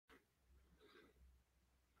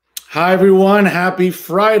Hi, everyone. Happy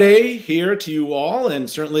Friday here to you all. And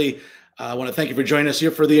certainly, I want to thank you for joining us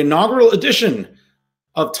here for the inaugural edition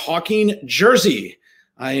of Talking Jersey.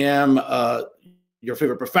 I am your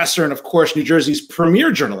favorite professor and, of course, New Jersey's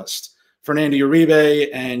premier journalist, Fernando Uribe.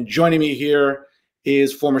 And joining me here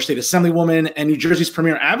is former state assemblywoman and New Jersey's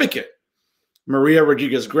premier advocate, Maria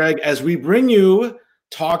Rodriguez-Gregg, as we bring you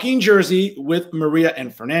Talking Jersey with Maria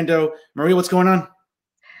and Fernando. Maria, what's going on?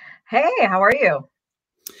 Hey, how are you?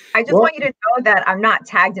 I just want you to know that I'm not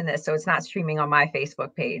tagged in this, so it's not streaming on my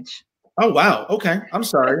Facebook page. Oh, wow. Okay. I'm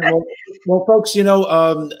sorry. Well, folks,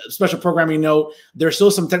 special programming note, there's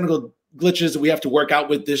still some technical glitches that we have to work out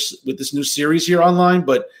with this new series here online.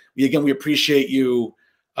 But we appreciate you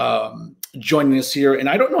joining us here. And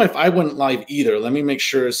I don't know if I went live either. Let me make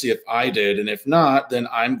sure to see if I did. And if not, then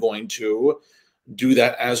I'm going to do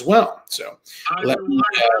that as well. So Friday.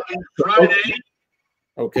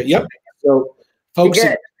 Okay. Yep. So folks,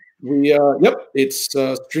 it's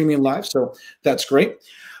streaming live. So that's great.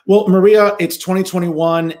 Well, Maria, it's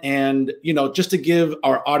 2021. And, just to give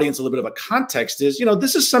our audience a little bit of a context is,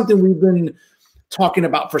 this is something we've been talking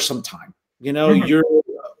about for some time. You're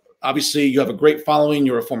obviously, you have a great following.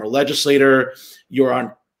 You're a former legislator. You're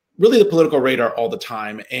on really the political radar all the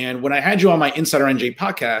time. And when I had you on my Insider NJ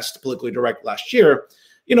podcast, Politically Direct, last year,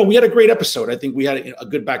 we had a great episode. I think we had a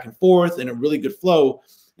good back and forth and a really good flow.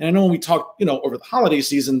 And I know when we talked, over the holiday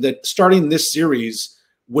season, that starting this series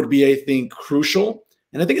would be, I think, crucial.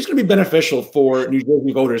 And I think it's going to be beneficial for New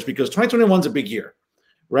Jersey voters because 2021 is a big year,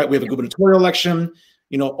 right? We have a gubernatorial election.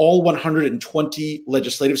 All 120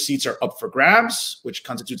 legislative seats are up for grabs, which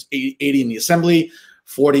constitutes 80 in the Assembly,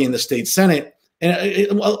 40 in the state Senate.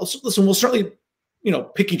 And listen, we'll certainly,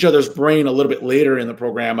 pick each other's brain a little bit later in the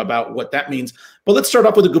program about what that means. But let's start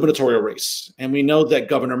off with the gubernatorial race. And we know that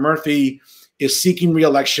Governor Murphy is seeking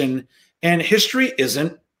re-election, and history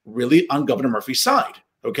isn't really on Governor Murphy's side,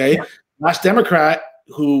 okay? Yeah. Last Democrat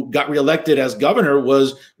who got reelected as governor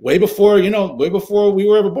was way before we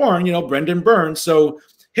were ever born, Brendan Burns. So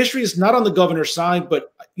history is not on the governor's side,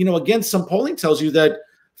 but, again, some polling tells you that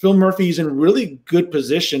Phil Murphy is in really good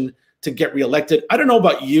position to get reelected. I don't know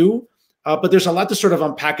about you, but there's a lot to sort of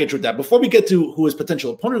unpackage with that. Before we get to who his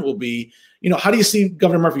potential opponent will be, how do you see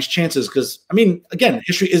Governor Murphy's chances? Because, again,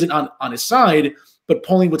 history isn't on his side, but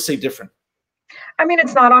polling would say different.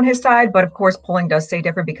 It's not on his side, but of course, polling does say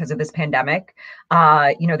different because of this pandemic. There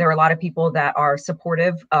are a lot of people that are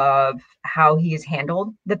supportive of how he has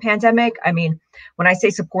handled the pandemic. When I say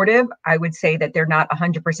supportive, I would say that they're not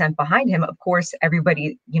 100% behind him. Of course,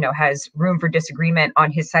 everybody, has room for disagreement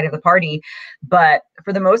on his side of the party. But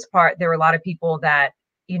for the most part, there are a lot of people that,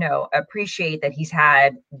 appreciate that he's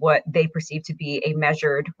had what they perceive to be a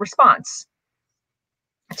measured response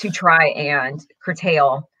to try and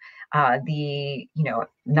curtail the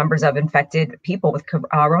numbers of infected people with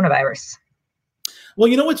coronavirus. Well,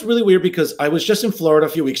 what's really weird, because I was just in Florida a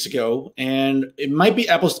few weeks ago, and it might be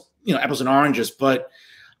apples and oranges, but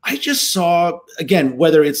I just saw, again,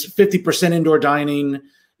 whether it's 50% indoor dining,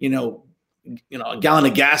 a gallon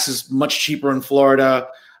of gas is much cheaper in Florida.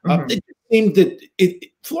 It seemed that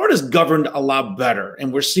Florida's governed a lot better,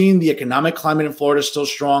 and we're seeing the economic climate in Florida still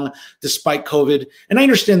strong despite COVID. And I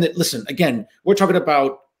understand that, listen, again, we're talking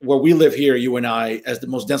about where we live here, you and I, as the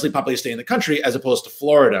most densely populated state in the country, as opposed to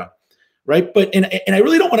Florida, right? But and I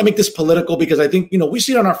really don't want to make this political, because I think, we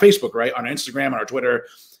see it on our Facebook, right? On our Instagram, on our Twitter,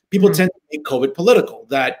 people tend to make COVID political,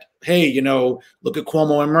 that, hey, look at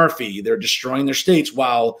Cuomo and Murphy. They're destroying their states,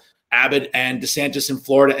 while Abbott and DeSantis in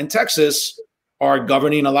Florida and Texas are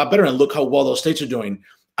governing a lot better. And look how well those states are doing.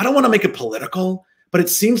 I don't want to make it political, but it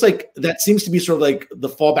seems like that seems to be sort of like the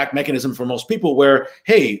fallback mechanism for most people, where,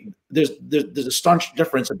 hey, there's a staunch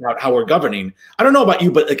difference about how we're governing. I don't know about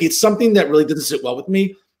you, but it's something that really doesn't sit well with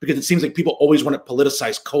me, because it seems like people always want to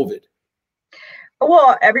politicize COVID.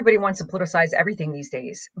 Well, everybody wants to politicize everything these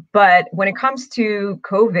days. But when it comes to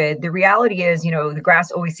COVID, the reality is, the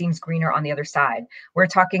grass always seems greener on the other side. We're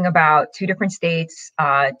talking about two different states,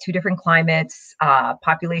 two different climates,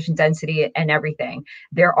 population density, and everything.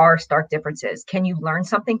 There are stark differences. Can you learn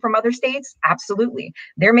something from other states? Absolutely.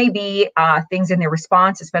 There may be things in their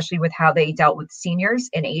response, especially with how they dealt with seniors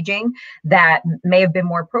and aging, that may have been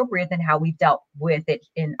more appropriate than how we've dealt with it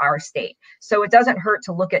in our state. So it doesn't hurt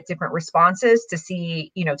to look at different responses to see,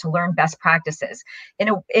 to learn best practices. In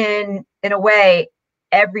a way,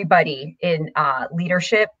 everybody in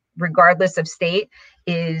leadership, regardless of state,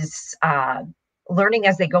 is learning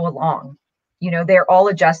as they go along. They're all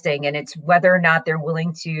adjusting, and it's whether or not they're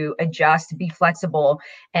willing to adjust, be flexible,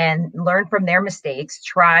 and learn from their mistakes,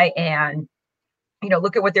 try and,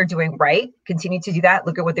 look at what they're doing right, continue to do that,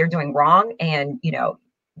 look at what they're doing wrong, and,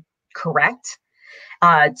 correct,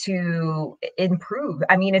 to improve.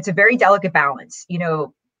 I mean, it's a very delicate balance. You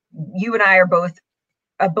know, you and I are both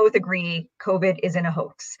agree COVID isn't a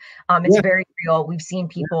hoax. It's very real. We've seen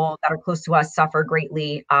people that are close to us suffer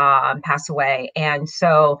greatly, pass away. And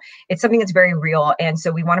so it's something that's very real. And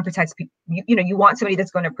so we want to protect people. You know, you want somebody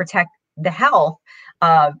that's going to protect the health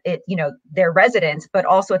of it, you know, their residents, but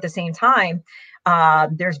also at the same time,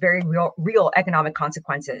 there's very real economic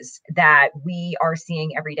consequences that we are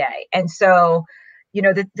seeing every day. And so, you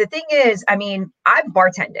know, the thing is, I mean, I've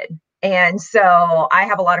bartended. And so I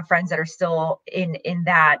have a lot of friends that are still in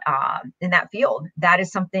that field. That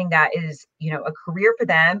is something that is, you know, a career for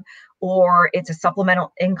them, or it's a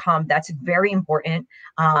supplemental income that's very important.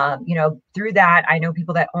 You know, through that, I know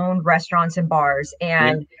people that own restaurants and bars,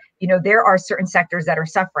 and you know, there are certain sectors that are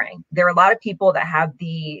suffering. There are a lot of people that have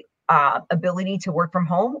the ability to work from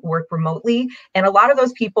home, work remotely, and a lot of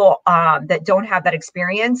those people that don't have that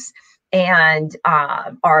experience and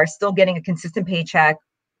are still getting a consistent paycheck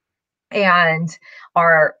and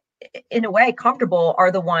are in a way comfortable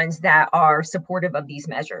are the ones that are supportive of these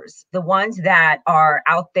measures. The ones that are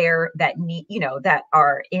out there that need, you know, that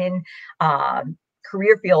are in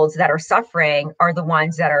career fields that are suffering are the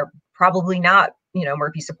ones that are probably not, you know,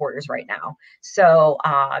 Murphy supporters right now. So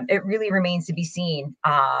it really remains to be seen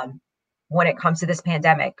when it comes to this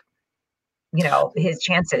pandemic, you know, his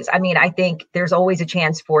chances. I mean, I think there's always a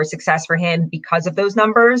chance for success for him because of those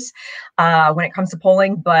numbers when it comes to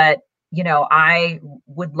polling. But you know, I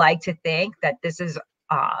would like to think that this is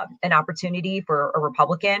an opportunity for a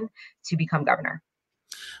Republican to become governor.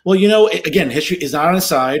 Well, you know, again, history is not on his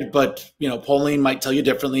side, but, you know, polling might tell you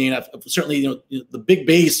differently. And certainly, you know, the big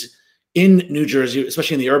base in New Jersey,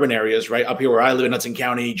 especially in the urban areas, right up here where I live in Hudson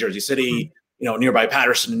County, Jersey City, you know, nearby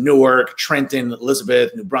Patterson, Newark, Trenton,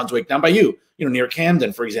 Elizabeth, New Brunswick, down by you know, near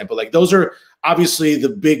Camden, for example. Like those are obviously the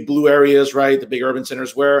big blue areas, right? The big urban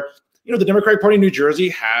centers where, you know, the Democratic Party in New Jersey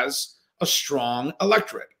has a strong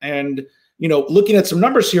electorate. And, you know, looking at some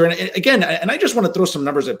numbers here, and again, and I just want to throw some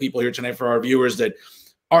numbers at people here tonight for our viewers that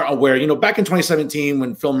aren't aware. You know, back in 2017,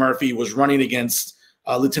 when Phil Murphy was running against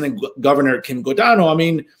Lieutenant Governor Kim Godano, I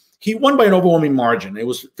mean, he won by an overwhelming margin. It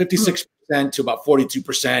was 56% to about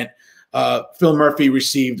 42%. Phil Murphy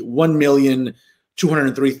received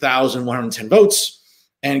 1,203,110 votes,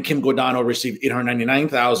 and Kim Godano received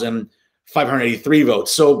 899,583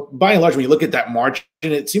 votes. So by and large, when you look at that margin,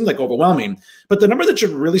 it seemed like overwhelming. But the number that should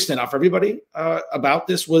really stand out for everybody about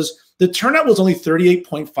this was the turnout was only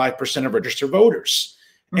 38.5% of registered voters.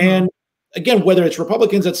 And again, whether it's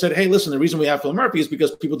Republicans that said, hey, listen, the reason we have Phil Murphy is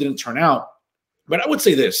because people didn't turn out. But I would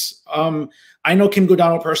say this. I know Kim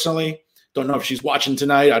Godano personally. Don't know if she's watching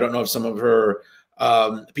tonight. I don't know if some of her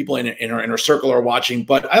people in her circle are watching.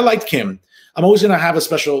 But I liked Kim. I'm always going to have a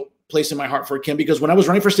special place in my heart for Kim because when I was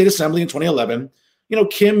running for state assembly in 2011, you know,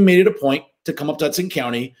 Kim made it a point to come up to Hudson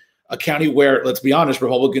County, a county where, let's be honest,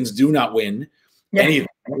 Republicans do not win anything,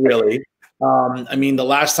 really. I mean, the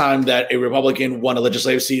last time that a Republican won a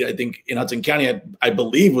legislative seat, I think in Hudson County, I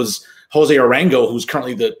believe was Jose Arango, who's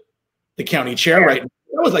currently the county chair right now.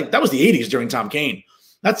 That was the 80s during Tom Kean.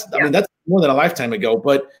 I mean, that's more than a lifetime ago.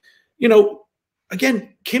 But, you know,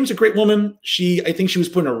 again, Kim's a great woman. I think she was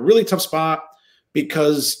put in a really tough spot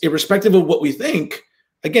because irrespective of what we think,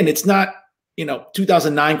 again, it's not, you know,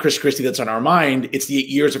 2009 Chris Christie that's on our mind. It's the 8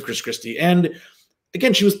 years of Chris Christie. And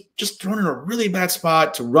again, she was just thrown in a really bad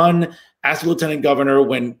spot to run as the lieutenant governor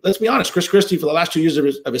when, let's be honest, Chris Christie for the last 2 years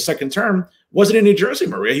of his second term wasn't in New Jersey,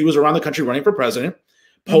 Maria. He was around the country running for president,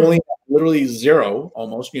 polling literally zero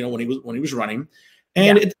almost, you know, when he was running.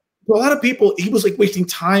 And for a lot of people, he was like wasting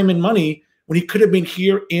time and money when he could have been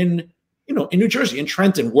here in New Jersey, in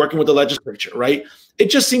Trenton, working with the legislature, right? It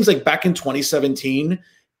just seems like back in 2017,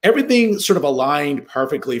 everything sort of aligned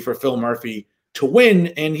perfectly for Phil Murphy to win,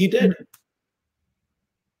 and he did.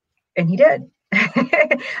 And he did.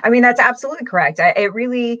 I mean, that's absolutely correct. It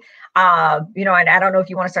really, you know, and I don't know if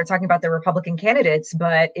you want to start talking about the Republican candidates,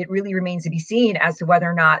 but it really remains to be seen as to whether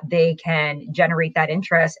or not they can generate that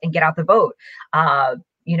interest and get out the vote.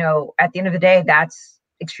 You know, at the end of the day, that's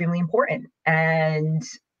extremely important. And,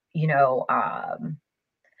 you know, I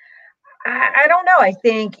don't know. I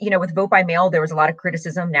think, you know, with vote by mail, there was a lot of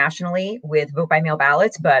criticism nationally with vote by mail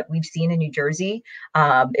ballots, but we've seen in New Jersey,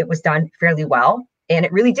 it was done fairly well. And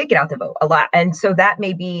it really did get out the vote a lot. And so that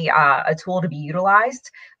may be a tool to be utilized.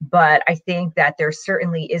 But I think that there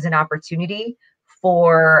certainly is an opportunity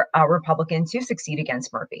for a Republican to succeed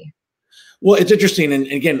against Murphy. Well, it's interesting. And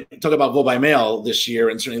again, talk about vote by mail this year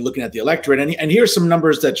and certainly looking at the electorate. And here's some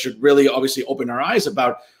numbers that should really obviously open our eyes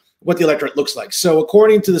about what the electorate looks like. So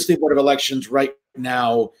according to the State Board of Elections right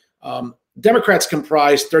now, Democrats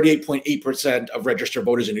comprise 38.8% of registered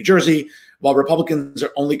voters in New Jersey, while Republicans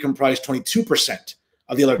are only comprised 22%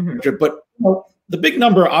 of the electorate. But the big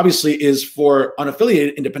number, obviously, is for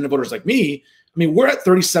unaffiliated independent voters like me. I mean, we're at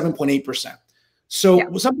 37.8%. So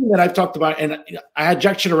something that I've talked about, and I had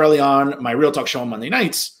Jack Ciattarelli on my Real Talk show on Monday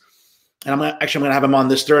nights, and I'm going to have him on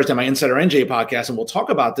this Thursday, my Insider NJ podcast, and we'll talk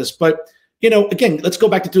about this. But, again, let's go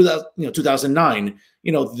back to 2009.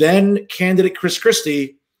 Then candidate Chris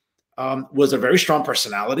Christie was a very strong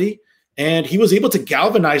personality, and he was able to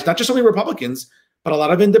galvanize not just only Republicans, but a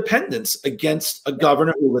lot of independents against a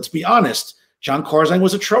governor who, let's be honest, John Corzine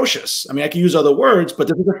was atrocious. I mean, I can use other words, but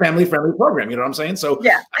this is a family-friendly program. You know what I'm saying? So,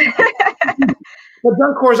 yeah. But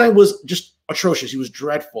John Corzine was just atrocious. He was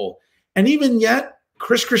dreadful. And even yet,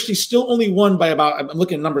 Chris Christie still only won by about, I'm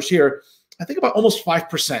looking at numbers here, I think about almost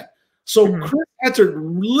 5%. So Chris had to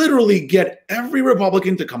literally get every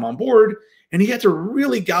Republican to come on board, and he had to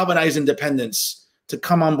really galvanize independents to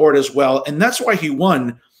come on board as well. And that's why he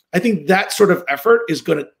won. I think that sort of effort is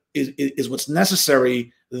what's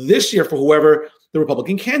necessary this year for whoever the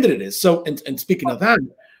Republican candidate is. So, and speaking of that,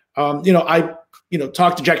 I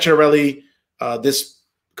talked to Jack Ciattarelli this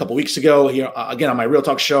couple weeks ago, again, on my Real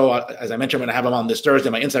Talk show. As I mentioned, I'm going to have him on this Thursday,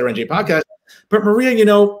 my Insider NJ podcast. But Maria,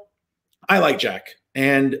 I like Jack.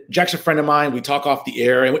 And Jack's a friend of mine. We talk off the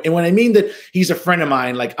air. And when I mean that he's a friend of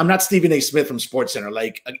mine, like, I'm not Stephen A. Smith from SportsCenter.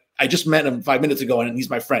 Like, I just met him 5 minutes ago and he's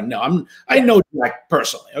my friend. No, I know Jack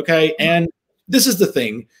personally, okay? And this is the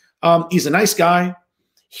thing. He's a nice guy.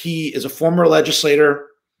 He is a former legislator.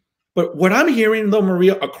 But what I'm hearing, though,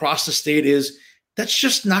 Maria, across the state is that's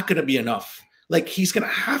just not going to be enough. Like, he's going to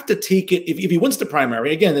have to take it. If he wins the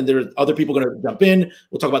primary, again, then there are other people going to jump in.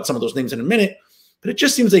 We'll talk about some of those names in a minute. But it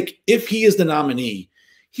just seems like if he is the nominee,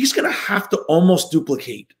 he's going to have to almost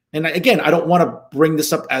duplicate. And again, I don't want to bring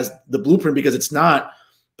this up as the blueprint because it's not.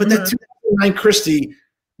 But that 2009 Christie,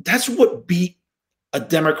 that's what beat a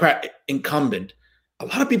Democrat incumbent. A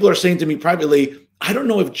lot of people are saying to me privately, I don't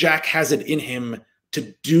know if Jack has it in him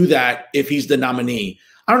to do that if he's the nominee.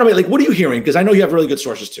 I don't know. Like, what are you hearing? Because I know you have really good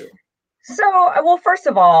sources too. So, well, first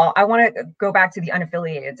of all, I want to go back to the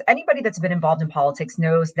unaffiliated. Anybody that's been involved in politics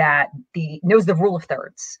knows the rule of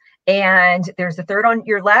thirds. And there's the third on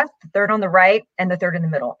your left, the third on the right, and the third in the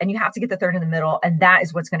middle. And you have to get the third in the middle. And that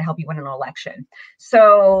is what's going to help you win an election.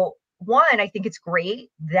 So, one, I think it's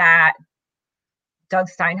great that Doug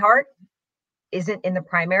Steinhardt isn't in the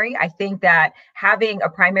primary. I think that having a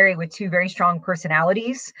primary with two very strong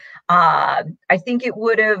personalities, I think it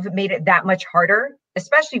would have made it that much harder,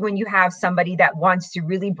 especially when you have somebody that wants to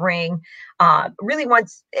really really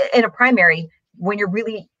wants in a primary, when you're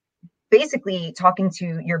really basically talking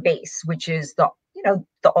to your base, which is the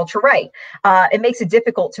ultra right. It makes it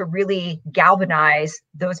difficult to really galvanize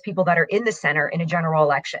those people that are in the center in a general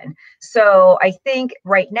election. So I think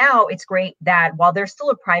right now it's great that while there's still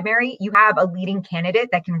a primary, you have a leading candidate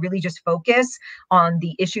that can really just focus on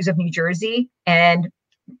the issues of New Jersey and,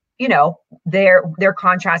 their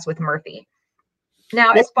contrast with Murphy.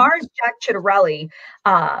 Now, as far as Jack Ciattarelli,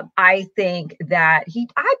 I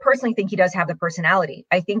personally think he does have the personality.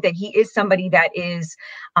 I think that he is somebody that is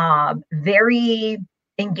very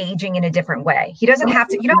engaging in a different way. He doesn't have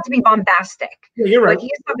to, you don't have to be bombastic. Yeah, you're right. But he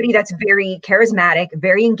is somebody that's very charismatic,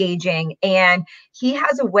 very engaging, and he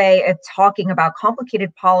has a way of talking about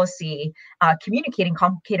complicated policy, communicating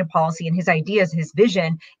complicated policy and his ideas, his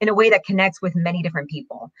vision in a way that connects with many different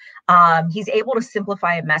people. He's able to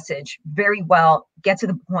simplify a message very well, get to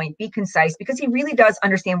the point, be concise, because he really does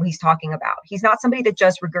understand what he's talking about. He's not somebody that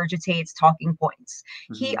just regurgitates talking points.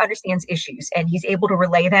 He understands issues and he's able to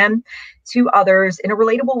relay them to others in a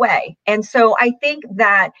relatable way. And so I think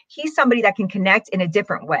that he's somebody that can connect in a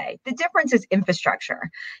different way. The difference is infrastructure.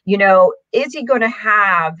 Is he going to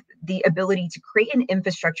have the ability to create an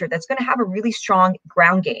infrastructure that's going to have a really strong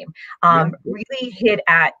ground game, really hit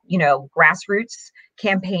at, grassroots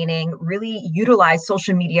campaigning, really utilize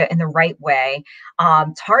social media in the right way,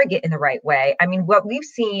 target in the right way. I mean, what we've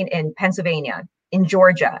seen in Pennsylvania, in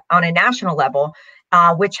Georgia, on a national level,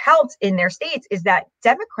 which helped in their states, is that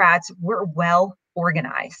Democrats were well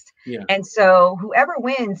organized. Yeah. And so whoever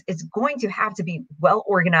wins is going to have to be well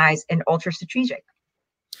organized and ultra strategic.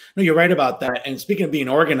 No, you're right about that. And speaking of being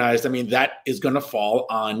organized, I mean, that is going to fall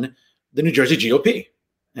on the New Jersey GOP.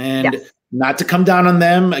 And not to come down on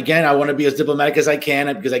them. Again, I want to be as diplomatic as I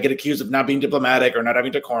can because I get accused of not being diplomatic or not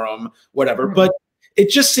having decorum, whatever. But it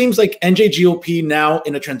just seems like NJGOP now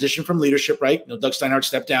in a transition from leadership, right? Doug Steinhardt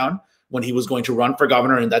stepped down when he was going to run for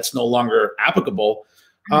governor, and that's no longer applicable.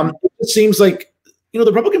 It seems like, the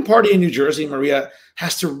Republican Party in New Jersey, Maria,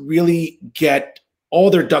 has to really get all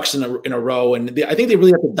their ducks in a row. And I think they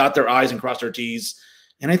really have to dot their I's and cross their T's.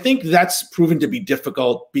 And I think that's proven to be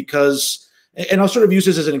difficult because, and I'll sort of use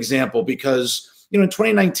this as an example because, in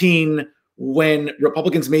 2019, when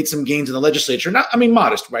Republicans made some gains in the legislature,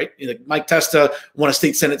 modest, right? Mike Testa won a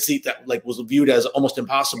state Senate seat that was viewed as almost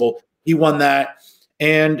impossible. He won that.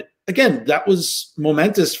 And again, that was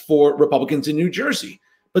momentous for Republicans in New Jersey.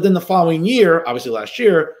 But then the following year, obviously last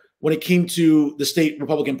year, when it came to the state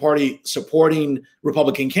Republican Party supporting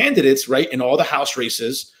Republican candidates, right, in all the House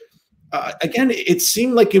races, again, it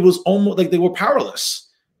seemed like it was almost like they were powerless.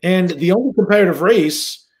 And the only competitive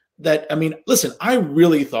race that, listen, I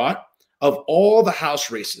really thought of all the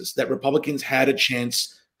House races that Republicans had a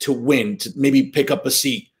chance to win, to maybe pick up a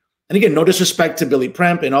seat. And again, no disrespect to Billy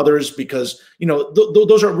Premp and others, because,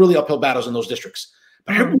 those are really uphill battles in those districts.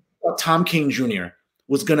 But I heard Tom King Jr.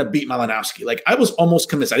 was going to beat Malinowski. Like, I was almost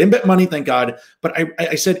convinced. I didn't bet money, thank God. But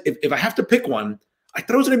I said, if I have to pick one, I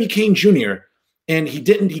thought it was going to be Kane Jr. And he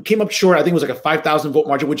didn't. He came up short. I think it was like a 5,000 vote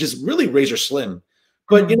margin, which is really razor slim.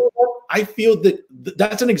 But you know what? I feel that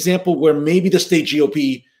that's an example where maybe the state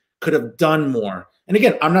GOP could have done more. And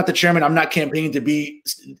again, I'm not the chairman. I'm not campaigning to be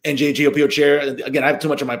NJGOPO chair. Again, I have too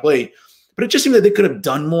much on my plate. But it just seemed that they could have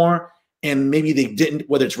done more. And maybe they didn't,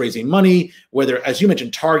 whether it's raising money, whether, as you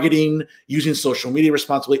mentioned, targeting, using social media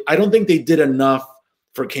responsibly. I don't think they did enough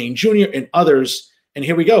for Kane Jr. and others. And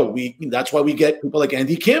here we go. That's why we get people like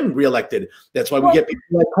Andy Kim reelected. That's why we get people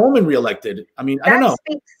like Coleman reelected. I don't know. That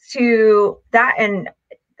speaks to that, and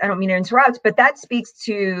I don't mean to interrupt, but that speaks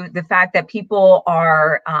to the fact that people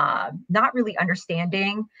are not really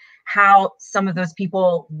understanding how some of those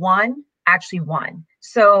people actually won.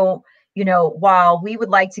 So, while we would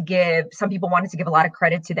like to give, some people wanted to give a lot of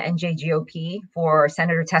credit to the NJGOP for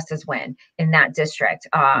Senator Testa's win in that district,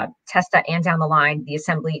 Testa and down the line,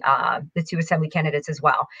 the two assembly candidates as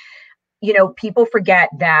well. People forget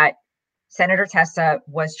that Senator Testa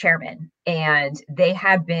was chairman, and they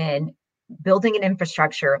have been building an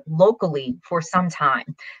infrastructure locally for some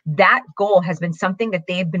time. That goal has been something that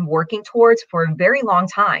they've been working towards for a very long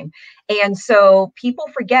time. And so people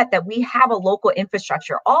forget that we have a local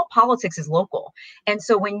infrastructure. All politics is local. And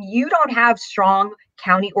so when you don't have strong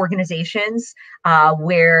county organizations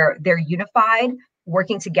where they're unified,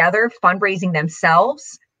 working together, fundraising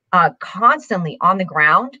themselves, constantly on the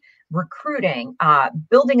ground, recruiting,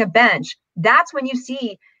 building a bench, that's when you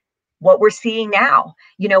see what we're seeing now.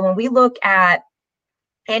 When we look at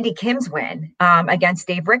Andy Kim's win against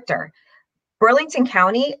Dave Richter, Burlington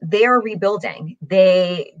County, they are rebuilding.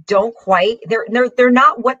 They don't quite, they're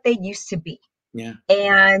not what they used to be. Yeah.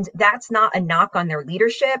 And that's not a knock on their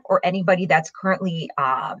leadership or anybody that's currently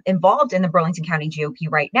involved in the Burlington County GOP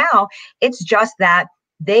right now. It's just that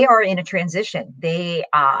they are in a transition. They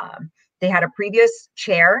had a previous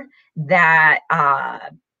chair that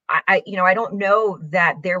I don't know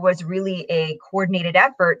that there was really a coordinated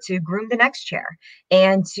effort to groom the next chair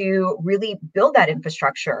and to really build that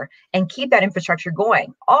infrastructure and keep that infrastructure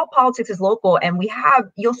going. All politics is local, and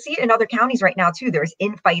you'll see it in other counties right now too. There's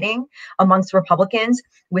infighting amongst Republicans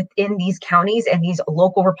within these counties and these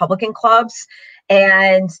local Republican clubs.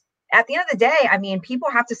 And at the end of the day, people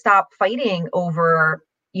have to stop fighting over,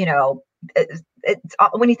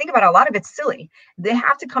 when you think about it, a lot of it's silly. They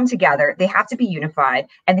have to come together. They have to be unified,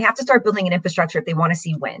 and they have to start building an infrastructure if they want to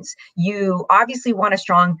see wins. You obviously want a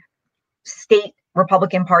strong state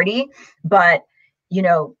Republican Party, but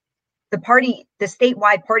the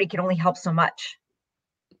statewide party can only help so much.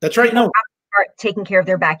 That's right. People have to start taking care of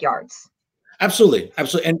their backyards. Absolutely.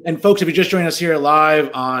 And folks, if you just joined us here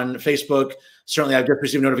live on Facebook, certainly I've just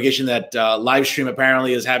received a notification that live stream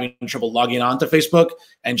apparently is having trouble logging on to Facebook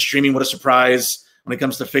and streaming. What a surprise when it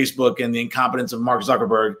comes to Facebook and the incompetence of Mark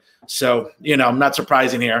Zuckerberg. So, I'm not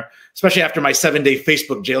surprising here, especially after my 7-day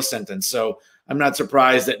Facebook jail sentence. So I'm not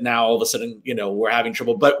surprised that now all of a sudden, we're having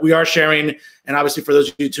trouble, but we are sharing. And obviously for those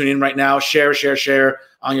of you tuning in right now, share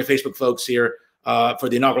on your Facebook, folks, here for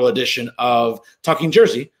the inaugural edition of Talking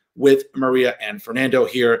Jersey with Maria and Fernando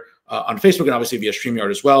here on Facebook, and obviously via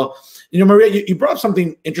StreamYard as well. Maria, you brought up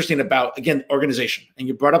something interesting about, again, organization, and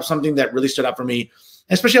you brought up something that really stood out for me,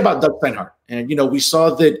 especially about Doug Steinhardt. And, we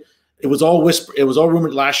saw that it was all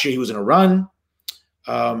rumored last year he was in a run.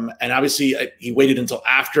 And obviously he waited until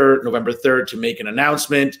after November 3rd to make an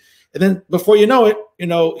announcement. And then before you know it,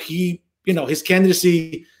 his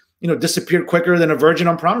candidacy, disappeared quicker than a virgin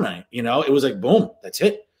on prom night. It was like, boom, that's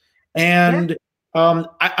it. And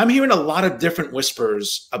I'm hearing a lot of different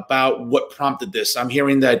whispers about what prompted this. I'm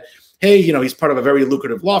hearing that, hey, he's part of a very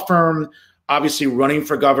lucrative law firm. Obviously, running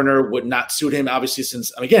for governor would not suit him, obviously,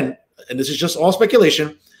 since, again, and this is just all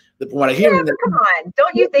speculation, what I hear. Yeah, come on.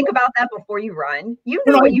 Don't you think about that before you run? You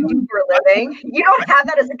know what you do for a living. You don't have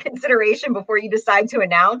that as a consideration before you decide to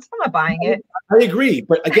announce. I'm not buying it. I agree.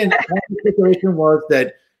 But again, the consideration was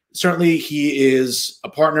that certainly he is a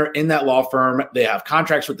partner in that law firm. They have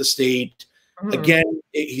contracts with the state. Again,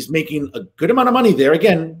 he's making a good amount of money there.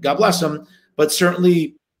 Again, God bless him. But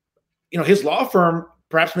certainly, his law firm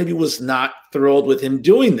perhaps maybe was not thrilled with him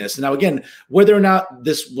doing this. Now, again, whether or not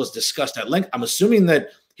this was discussed at length, I'm assuming that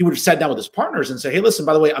he would have sat down with his partners and say, hey, listen,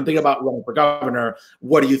 by the way, I'm thinking about running for governor.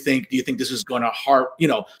 What do you think? Do you think this is going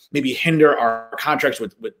to maybe hinder our contracts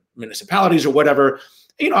with municipalities or whatever?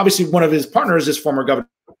 Obviously one of his partners is former Governor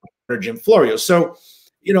Jim Florio. So,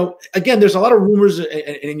 again, there's a lot of rumors and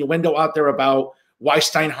innuendo out there about why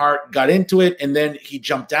Steinhardt got into it and then he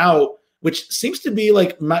jumped out, which seems to be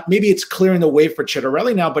like maybe it's clearing the way for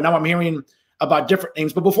Chitterelli now, but now I'm hearing about different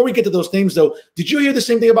names. But before we get to those names, though, did you hear the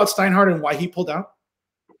same thing about Steinhardt and why he pulled out?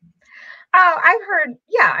 Oh, I've heard.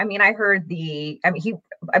 Yeah, I heard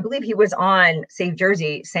I believe he was on Save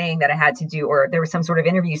Jersey saying that it had to do, or there was some sort of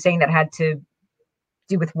interview saying that it had to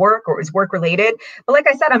do with work or it was work related. But like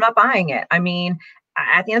I said, I'm not buying it. I mean,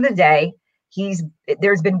 at the end of the day,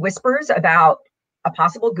 there's been whispers about a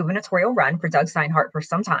possible gubernatorial run for Doug Steinhardt for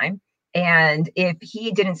some time. And if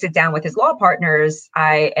he didn't sit down with his law partners,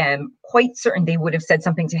 I am quite certain they would have said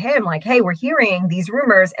something to him like, hey, we're hearing these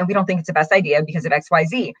rumors and we don't think it's the best idea because of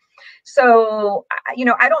XYZ. So,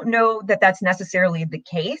 I don't know that that's necessarily the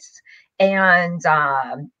case. And,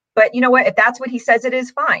 but you know what, if that's what he says it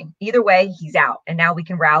is, fine. Either way, he's out. And now we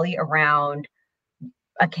can rally around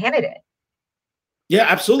a candidate. Yeah,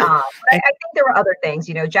 absolutely. But I think there were other things.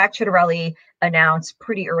 Jack Chitterelli announced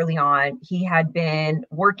pretty early on he had been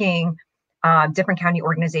working different county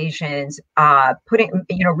organizations,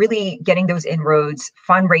 really getting those inroads,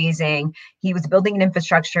 fundraising. He was building an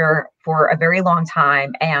infrastructure for a very long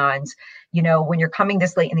time. And, when you're coming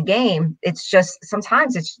this late in the game, it's just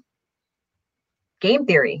sometimes it's game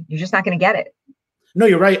theory. You're just not going to get it. No,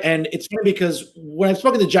 you're right. And it's funny because when I've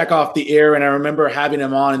spoken to Jack off the air, and I remember having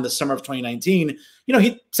him on in the summer of 2019,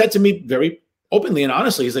 he said to me very openly and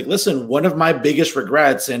honestly, he's like, listen, one of my biggest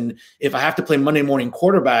regrets, and if I have to play Monday morning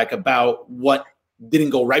quarterback about what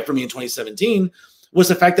didn't go right for me in 2017, was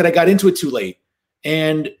the fact that I got into it too late.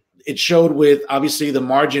 And it showed with obviously the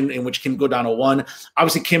margin in which Kim go down to 1.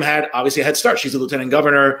 Obviously, Kim had a head start. She's a lieutenant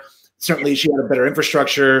governor. Certainly she had a better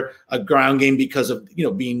infrastructure, a ground game because of,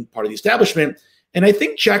 being part of the establishment. And I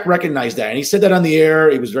think Jack recognized that. And he said that on the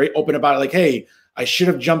air. He was very open about it. Like, hey, I should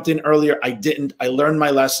have jumped in earlier. I didn't. I learned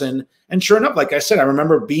my lesson. And sure enough, like I said, I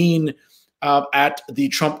remember being at the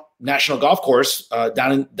Trump National Golf Course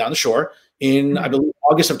down the shore in, I believe,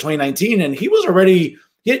 August of 2019. And he was already,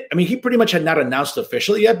 he pretty much had not announced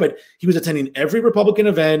officially yet, but he was attending every Republican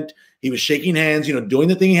event. He was shaking hands, doing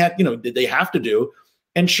the thing he had, that they have to do.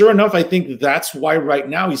 And sure enough, I think that's why right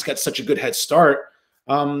now he's got such a good head start.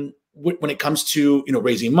 When it comes to,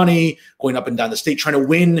 raising money, going up and down the state, trying to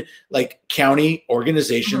win like county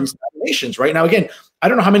organizations, nominations right now. Again, I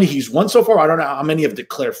don't know how many he's won so far. I don't know how many have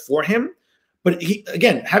declared for him, but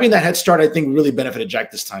having that head start, I think really benefited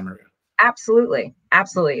Jack this time, Maria. Absolutely.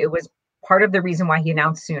 Absolutely. It was part of the reason why he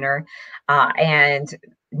announced sooner and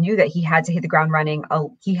knew that he had to hit the ground running.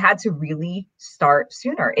 He had to really start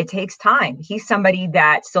sooner. It takes time. He's somebody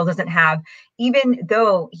that still doesn't have, even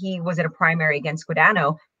though he was at a primary against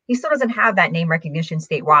Guadagno, he still doesn't have that name recognition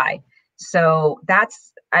statewide. So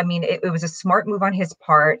it was a smart move on his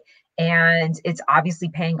part, and it's obviously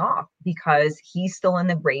paying off because he's still in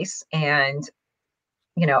the race and,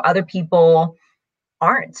 other people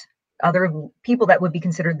aren't. Other people that would be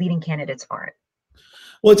considered leading candidates aren't.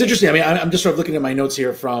 Well, it's interesting. I'm just sort of looking at my notes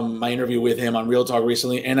here from my interview with him on Real Talk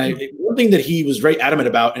recently. And one thing that he was very adamant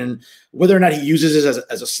about, and whether or not he uses it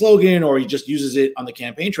as a slogan or he just uses it on the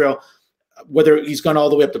campaign trail, whether he's gone all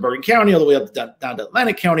the way up to Bergen County, all the way up down to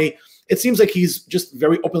Atlantic County, it seems like he's just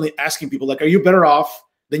very openly asking people, like, are you better off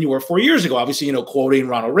than you were 4 years ago? Obviously, quoting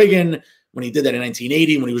Ronald Reagan when he did that in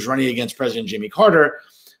 1980, when he was running against President Jimmy Carter.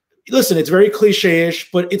 Listen, it's very cliche-ish,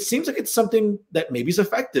 but it seems like it's something that maybe is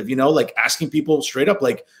effective, like asking people straight up,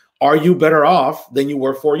 like, are you better off than you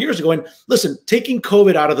were 4 years ago? And listen, taking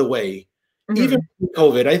COVID out of the way, even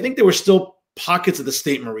COVID, I think there were still pockets of the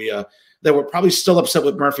state, Maria, that were probably still upset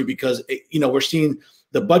with Murphy because, we're seeing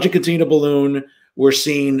the budget continue to balloon. We're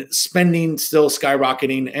seeing spending still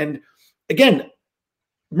skyrocketing. And again,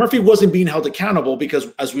 Murphy wasn't being held accountable because,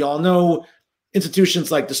 as we all know,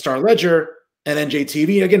 institutions like the Star Ledger and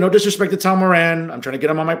NJTV, again, no disrespect to Tom Moran, I'm trying to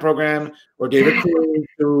get him on my program, or David Cruz,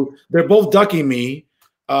 who they're both ducking me.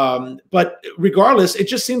 But regardless, it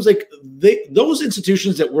just seems like those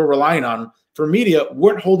institutions that we're relying on for media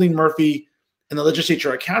weren't holding Murphy and the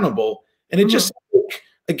legislature accountable. And it just,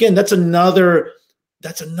 again, that's another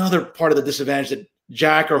part of the disadvantage that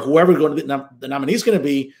Jack or whoever the nominee is going to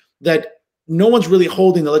be, that no one's really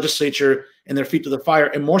holding the legislature and their feet to the fire,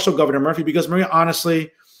 and more so Governor Murphy, because Maria,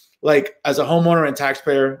 honestly, like as a homeowner and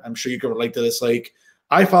taxpayer, I'm sure you can relate to this. Like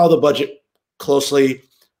I follow the budget closely.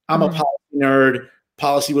 I'm a policy nerd.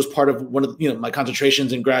 Policy was part of one of my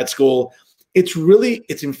concentrations in grad school. It's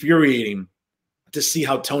infuriating to see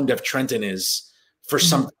how tone deaf Trenton is for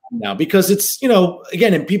some time now, because it's,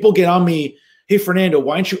 again, and people get on me, hey, Fernando,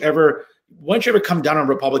 why don't you ever come down on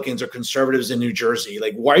Republicans or conservatives in New Jersey?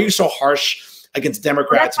 Like, why are you so harsh against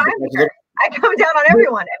Democrats? I come down on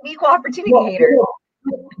everyone. I'm equal opportunity hater.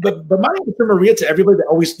 But my answer, Maria, to everybody that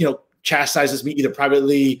always, chastises me either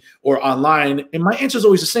privately or online, and my answer is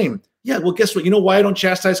always the same. Yeah, well, guess what? You know why I don't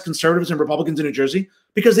chastise conservatives and Republicans in New Jersey?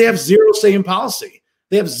 Because they have zero say in policy.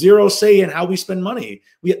 They have zero say in how we spend money.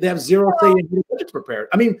 They have zero say in getting the budgets prepared.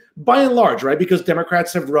 I mean, by and large, right? Because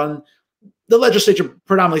Democrats have run the legislature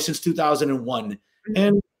predominantly since 2001.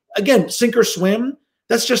 And again, sink or swim,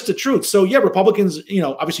 that's just the truth. So yeah, Republicans,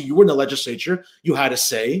 obviously you were in the legislature, you had a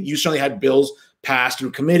say. You certainly had bills passed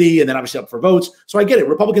through committee and then obviously up for votes. So I get it.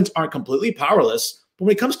 Republicans aren't completely powerless. But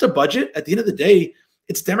when it comes to budget, at the end of the day,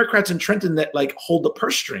 it's Democrats in Trenton that like hold the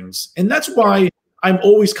purse strings. And that's why I'm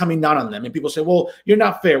always coming down on them. And people say, well, you're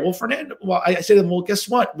not fair. Well, Fernando, I say to them, well, guess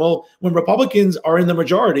what? Well, when Republicans are in the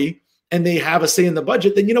majority and they have a say in the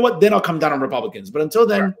budget, then you know what? Then I'll come down on Republicans. But until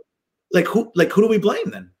then, who do we blame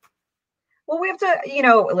then? Well, we have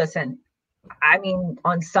to, listen, I mean,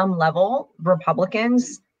 on some level,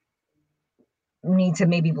 Republicans need to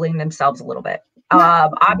maybe blame themselves a little bit.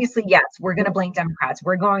 Obviously, yes, we're going to blame Democrats.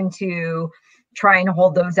 We're going to try and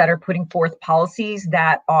hold those that are putting forth policies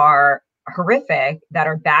that are horrific, that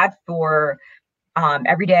are bad for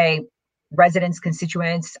everyday residents,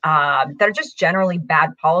 constituents, that are just generally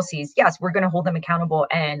bad policies. Yes, we're going to hold them accountable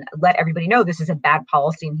and let everybody know this is a bad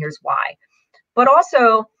policy and here's why. But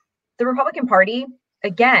also the Republican Party,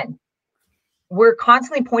 again, we're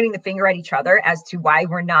constantly pointing the finger at each other as to why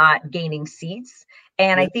we're not gaining seats.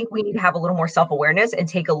 And I think we need to have a little more self-awareness and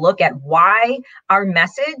take a look at why our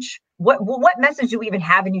message, what message do we even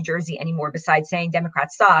have in New Jersey anymore besides saying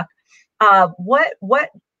Democrats suck? What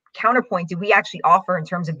counterpoint do we actually offer in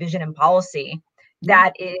terms of vision and policy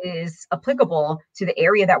that is applicable to the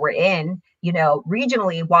area that we're in?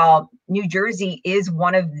 Regionally, while New Jersey is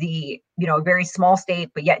one of the, very small state,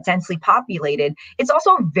 but yet densely populated, it's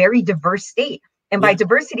also a very diverse state. And by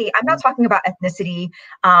diversity, I'm not talking about ethnicity,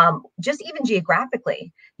 just even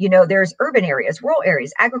geographically. There's urban areas, rural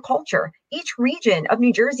areas, agriculture. Each region of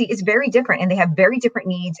New Jersey is very different, and they have very different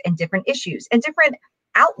needs and different issues and different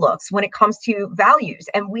outlooks when it comes to values.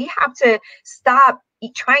 And we have to stop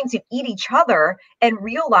trying to eat each other and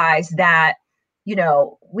realize that,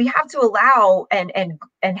 we have to allow and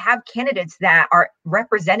have candidates that are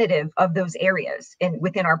representative of those areas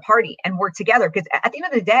within our party and work together. Because at the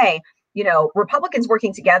end of the day, Republicans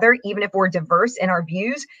working together, even if we're diverse in our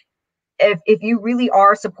views, if you really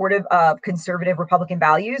are supportive of conservative Republican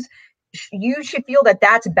values, you should feel that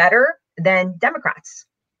that's better than Democrats.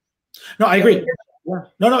 No, I agree. Yeah.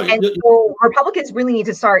 No. And so Republicans really need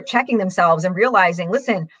to start checking themselves and realizing,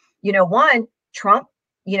 listen, Trump,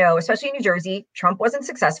 especially in New Jersey, Trump wasn't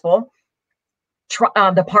successful.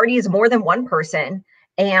 The party is more than one person,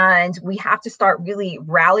 and we have to start really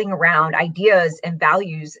rallying around ideas and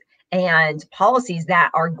values and policies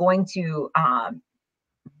that are going to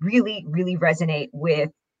really, really resonate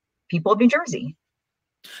with people of New Jersey.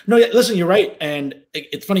 No, listen, you're right. And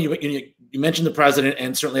it's funny, you mentioned the president,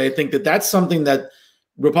 and certainly I think that that's something that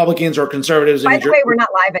Republicans or conservatives. By the way, we're not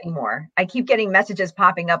live anymore. I keep getting messages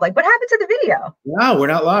popping up like, what happened to the video? No, we're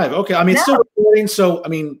not live. Okay. I mean, it's still recording. So, I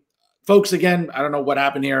mean, folks, again, I don't know what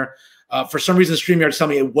happened here. For some reason, StreamYard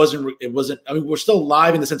told me it wasn't, I mean, we're still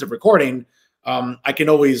live in the sense of recording. I can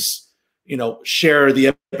always, share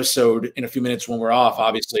the episode in a few minutes when we're off,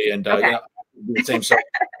 obviously. And, do the same. So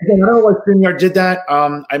I don't know why StreamYard did that.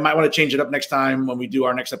 I might want to change it up next time when we do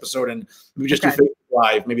our next episode, and we just do Facebook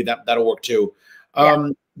Live. Maybe that'll work too.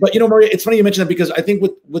 But Maria, it's funny you mentioned that, because I think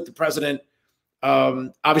with the president,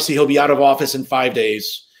 obviously he'll be out of office in 5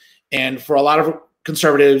 days, and for a lot of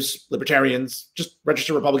conservatives, libertarians, just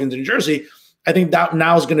registered Republicans in New Jersey, I think that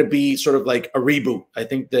now is going to be sort of like a reboot. I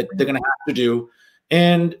think that they're going to have to do,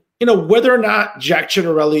 and whether or not Jack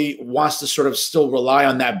Ciattarelli wants to sort of still rely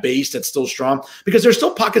on that base that's still strong, because there's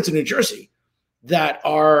still pockets in New Jersey that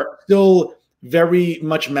are still very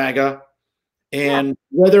much MAGA. And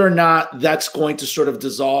whether or not that's going to sort of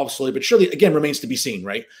dissolve slowly but surely, again, remains to be seen,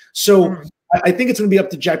 right? So I think it's going to be up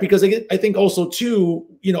to Jack, because I think also too,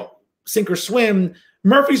 sink or swim,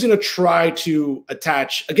 Murphy's going to try to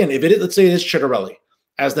attach, again, if it is, let's say it is Chitterelli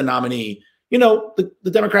as the nominee, the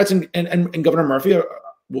Democrats and Governor Murphy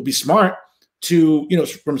will be smart to,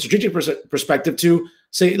 from a strategic perspective, to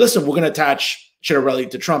say, listen, we're going to attach Chitterelli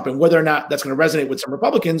to Trump, and whether or not that's going to resonate with some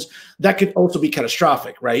Republicans, that could also be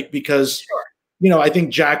catastrophic, right? Because, I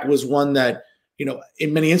think Jack was one that,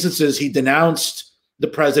 in many instances, he denounced the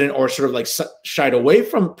president or sort of like shied away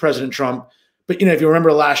from President Trump. But, if you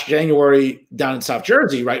remember last January down in South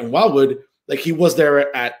Jersey, right, in Wildwood, like he was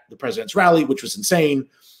there at the president's rally, which was insane.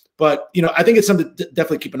 But, I think it's something to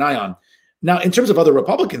definitely keep an eye on. Now, in terms of other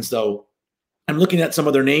Republicans, though, I'm looking at some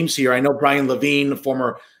of their names here. I know Brian Levine,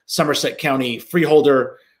 former Somerset County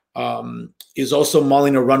freeholder, is also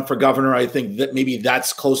mulling a run for governor. I think that maybe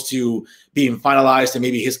that's close to being finalized, and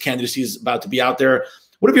maybe his candidacy is about to be out there.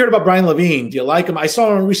 What have you heard about Brian Levine? Do you like him? I saw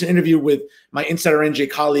a recent interview with my Insider NJ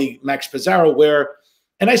colleague, Max Pizarro,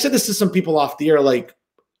 and I said this to some people off the air, like,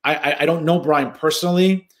 I don't know Brian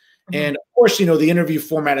personally. And of course, the interview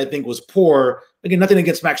format, I think, was poor. Again, nothing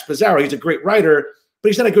against Max Pizarro. He's a great writer, but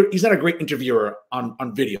he's not a great interviewer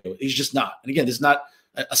on video. He's just not. And again, this is not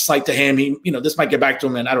a slight to him. He, this might get back to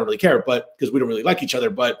him, and I don't really care, but because we don't really like each other.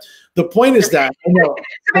 But the point is that so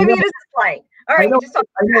maybe it is a slight. All right, I know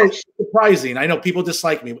it's surprising. I know people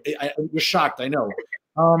dislike me. You're shocked. I know.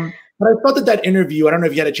 But I thought that interview, I don't know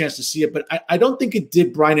if you had a chance to see it, but I don't think it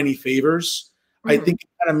did Brian any favors. I think it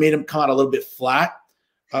kind of made him come out a little bit flat.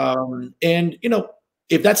 And,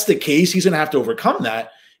 if that's the case, he's going to have to overcome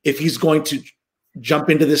that if he's going to jump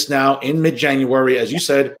into this now in mid-January. As you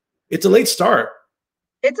said, it's a late start.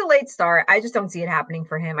 It's a late start. I just don't see it happening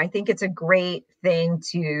for him. I think it's a great thing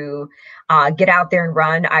to get out there and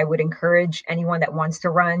run. I would encourage anyone that wants to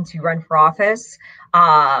run for office.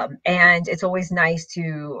 And it's always nice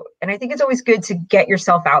and I think it's always good to get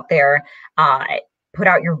yourself out there, put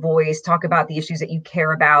out your voice, talk about the issues that you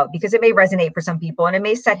care about, because it may resonate for some people and it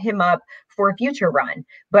may set him up for a future run.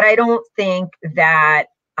 But I don't think that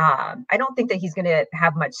he's going to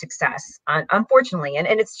have much success, unfortunately. And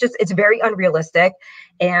it's very unrealistic.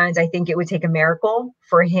 And I think it would take a miracle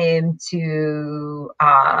for him to,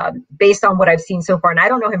 based on what I've seen so far, and I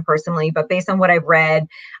don't know him personally, but based on what I've read,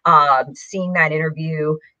 seeing that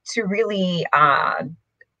interview, to really,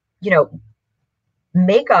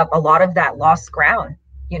 make up a lot of that lost ground,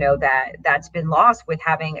 that's been lost with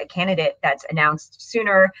having a candidate that's announced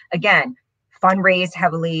sooner, again, fundraise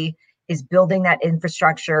heavily, is building that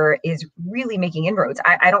infrastructure, is really making inroads.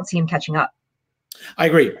 I don't see him catching up. I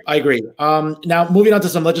agree. Now, moving on to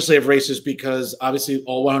some legislative races, because obviously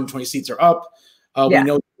all 120 seats are up. We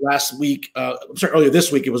know earlier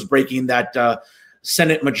this week, it was breaking that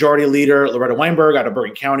Senate Majority Leader Loretta Weinberg out of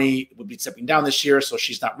Bergen County would be stepping down this year, so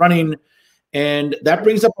she's not running. And that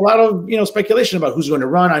brings up a lot of speculation about who's going to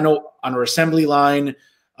run. I know on her assembly line,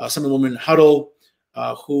 Assemblywoman Huddle,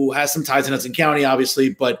 who has some ties in Hudson County, obviously,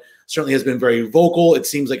 but certainly has been very vocal. It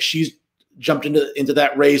seems like she's jumped into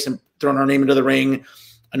that race and thrown her name into the ring.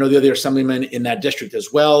 I know the other assemblyman in that district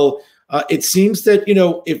as well. It seems that,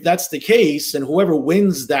 if that's the case, and whoever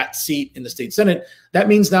wins that seat in the state Senate, that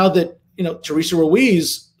means now that, Teresa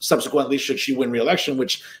Ruiz, subsequently, should she win re-election,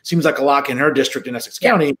 which seems like a lock in her district in Essex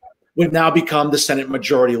County, would now become the Senate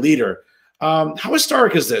Majority Leader. How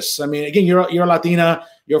historic is this? I mean, again, you're a Latina,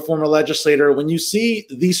 you're a former legislator. When you see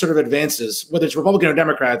these sort of advances, whether it's Republican or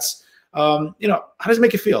Democrats, how does it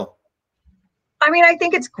make you feel? I mean, I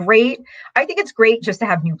think it's great. I think it's great just to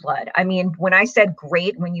have new blood. I mean, when I said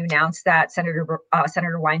great, when you announced that Senator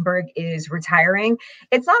Weinberg is retiring,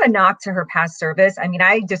 it's not a knock to her past service. I mean,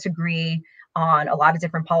 I disagree on a lot of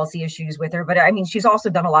different policy issues with her, but I mean, she's also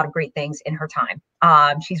done a lot of great things in her time.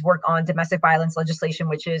 She's worked on domestic violence legislation,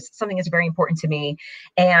 which is something that's very important to me.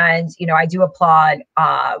 And, I do applaud,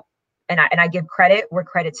 and I give credit where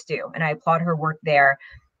credit's due, and I applaud her work there.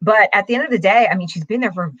 But at the end of the day, I mean, she's been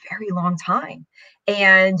there for a very long time.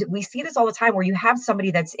 And we see this all the time, where you have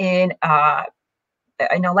somebody that's in an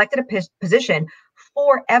elected position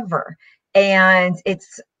forever. And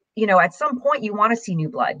it's, at some point you want to see new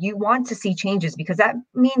blood. You want to see changes, because that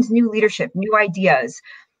means new leadership, new ideas.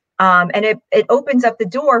 And it opens up the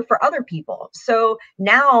door for other people. So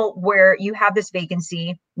now where you have this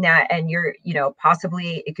vacancy now, and you're,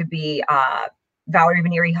 possibly it could be Valerie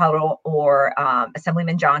Veneeri Huddle or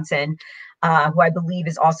Assemblyman Johnson, who I believe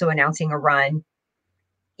is also announcing a run.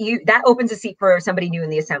 That opens a seat for somebody new in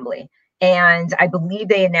the assembly. And I believe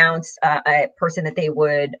they announced a person that they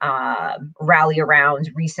would rally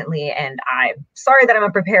around recently. And I'm sorry that I'm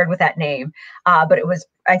unprepared with that name, but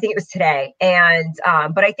I think it was today. And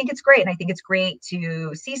but I think it's great. And I think it's great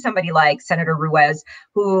to see somebody like Senator Ruiz,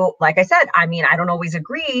 who, like I said, I mean, I don't always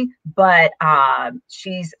agree, but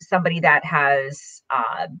she's somebody that has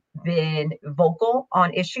been vocal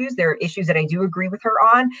on issues. There are issues that I do agree with her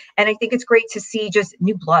on. And I think it's great to see just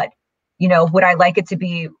new blood. You know, would I like it to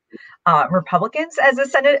be Republicans as a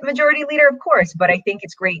Senate Majority Leader? Of course, but I think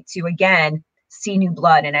it's great to, again, see new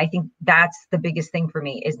blood. And I think that's the biggest thing for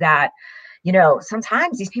me, is that, you know,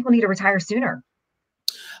 sometimes these people need to retire sooner.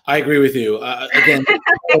 I agree with you. Again,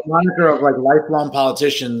 the moniker of like lifelong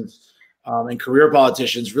politicians and career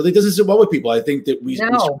politicians really doesn't sit well with people. I think that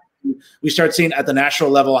we start seeing at the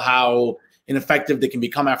national level how ineffective they can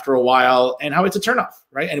become after a while and how it's a turnoff,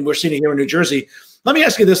 right? And we're seeing it here in New Jersey. Let me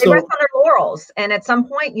ask you this, though. They rest on their laurels, and at some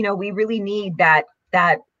point, you know, we really need that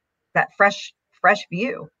fresh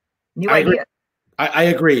view, new ideas. I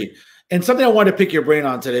agree. And something I wanted to pick your brain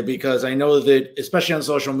on today, because I know that, especially on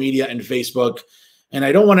social media and Facebook, and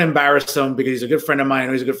I don't want to embarrass him because he's a good friend of mine. I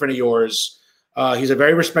know he's a good friend of yours. He's a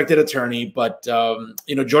very respected attorney, but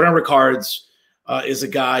you know, Jordan Ricards is a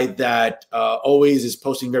guy that always is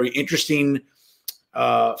posting very interesting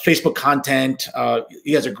Facebook content.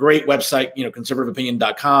 He has a great website, you know,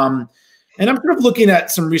 conservativeopinion.com. And I'm sort of looking at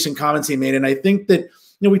some recent comments he made. And I think that, you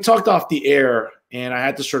know, we talked off the air and I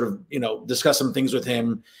had to sort of, you know, discuss some things with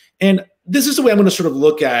him. And this is the way I'm going to sort of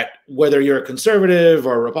look at whether you're a conservative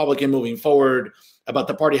or a Republican moving forward about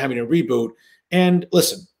the party having a reboot. And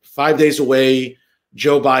listen, 5 days away,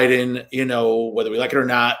 Joe Biden, you know, whether we like it or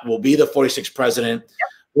not, will be the 46th president.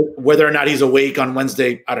 Yep. Whether or not he's awake on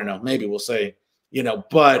Wednesday, I don't know. Maybe we'll say. You know,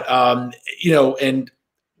 but, you know, and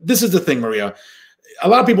this is the thing, Maria. A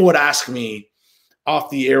lot of people would ask me off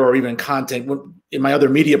the air or even content in my other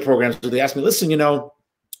media programs, they ask me, listen, you know,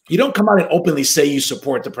 you don't come out and openly say you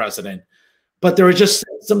support the president, but there are just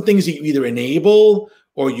some things that you either enable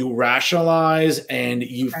or you rationalize and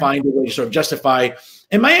you find a way to sort of justify.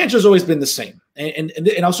 And my answer has always been the same. And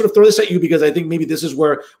I'll sort of throw this at you because I think maybe this is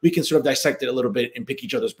where we can sort of dissect it a little bit and pick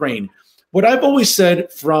each other's brain. What I've always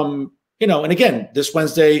said from, you know, and again, this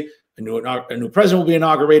Wednesday, a new president will be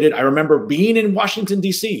inaugurated. I remember being in Washington,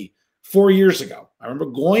 D.C. 4 years ago. I remember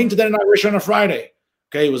going to that inauguration on a Friday.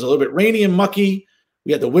 Okay, it was a little bit rainy and mucky.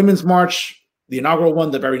 We had the Women's March, the inaugural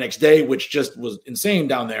one the very next day, which just was insane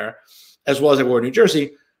down there, as well as everywhere in New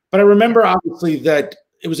Jersey. But I remember, obviously, that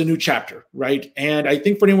it was a new chapter, right? And I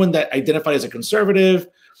think for anyone that identified as a conservative,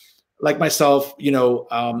 like myself, you know,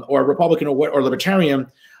 or a Republican or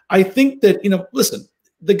libertarian, I think that, you know, listen,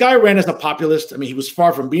 the guy ran as a populist. I mean, he was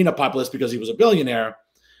far from being a populist because he was a billionaire.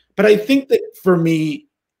 But I think that for me,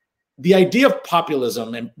 the idea of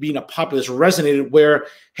populism and being a populist resonated where,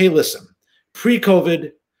 hey, listen,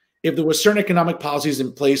 pre-COVID, if there were certain economic policies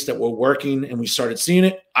in place that were working and we started seeing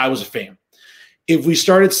it, I was a fan. If we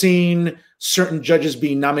started seeing certain judges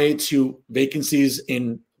being nominated to vacancies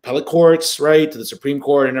in appellate courts, right, to the Supreme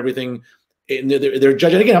Court and everything, and they're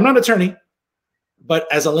judging. Again, I'm not an attorney,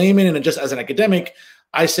 but as a layman and just as an academic,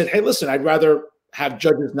 I said, hey, listen, I'd rather have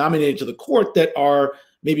judges nominated to the court that are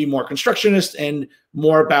maybe more constructionist and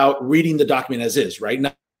more about reading the document as is, right?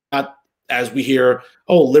 Not as we hear,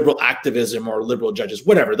 oh, liberal activism or liberal judges,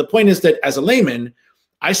 whatever. The point is that as a layman,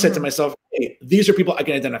 I said to myself, hey, these are people I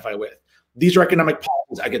can identify with. These are economic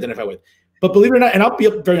policies I can identify with. But believe it or not, and I'll be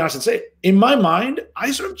very honest and say it, in my mind,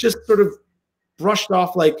 I sort of brushed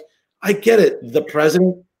off like, I get it. The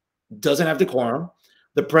president doesn't have decorum.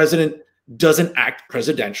 The president doesn't act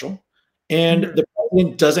presidential. And the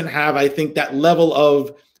president doesn't have, I think, that level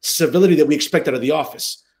of civility that we expect out of the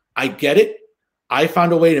office. I get it. I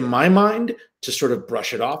found a way in my mind to sort of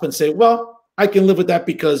brush it off and say, well, I can live with that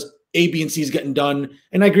because A, B, and C is getting done.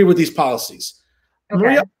 And I agree with these policies. Okay.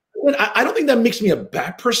 Maria, I don't think that makes me a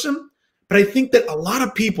bad person, but I think that a lot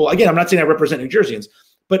of people, again, I'm not saying I represent New Jerseyans,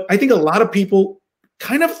 but I think a lot of people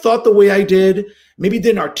kind of thought the way I did, maybe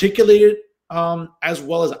didn't articulate it as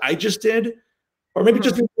well as I just did, or maybe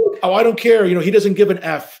just, oh, I don't care. You know, he doesn't give an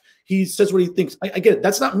F. He says what he thinks. I get it.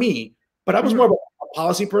 That's not me, but I was more of a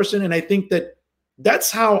policy person. And I think that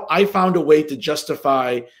that's how I found a way to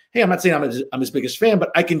justify, hey, I'm not saying I'm his biggest fan,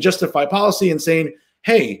 but I can justify policy and saying,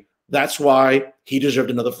 hey, that's why he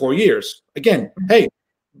deserved another 4 years. Again, hey,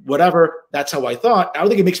 whatever, that's how I thought. I don't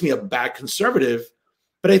think it makes me a bad conservative,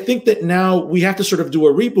 but I think that now we have to sort of do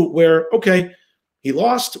a reboot where, okay, he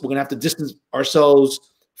lost. We're going to have to distance ourselves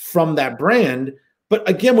from that brand. But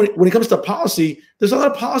again, when it comes to policy, there's a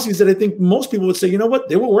lot of policies that I think most people would say, you know what,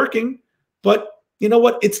 they were working, but you know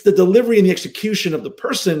what, it's the delivery and the execution of the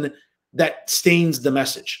person that stains the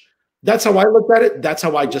message. That's how I looked at it. That's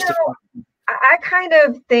how I justify it. I kind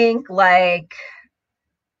of think like,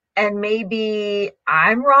 and maybe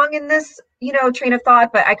I'm wrong in this, train of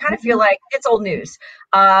thought, but I kind of feel like it's old news.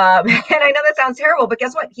 And I know that sounds terrible, but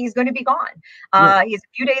guess what? He's going to be gone. He has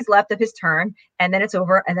a few days left of his term, and then it's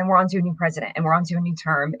over, and then we're on to a new president, and we're on to a new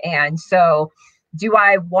term. And so do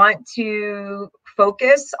I want to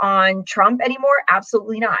focus on Trump anymore?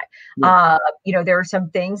 Absolutely not. There are some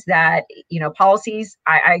things that, policies,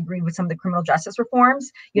 I agree with some of the criminal justice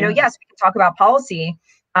reforms. Yes, we can talk about policy.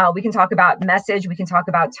 We can talk about message, we can talk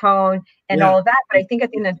about tone and all of that. But I think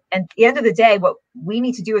at the end of the day, what we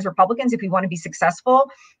need to do as Republicans, if we want to be successful,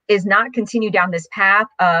 is not continue down this path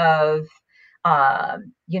of, I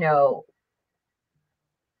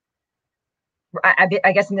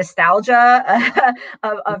guess, nostalgia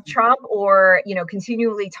of Trump, or,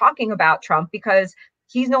 continually talking about Trump, because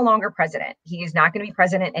he's no longer president. He is not going to be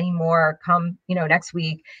president anymore come, next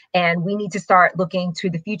week. And we need to start looking to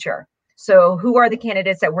the future. So who are the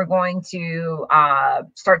candidates that we're going to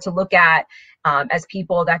start to look at as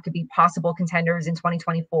people that could be possible contenders in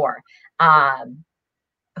 2024?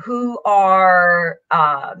 Who are,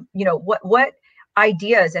 what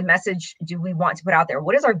ideas and message do we want to put out there?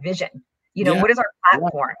 What is our vision? What is our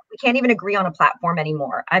platform? We can't even agree on a platform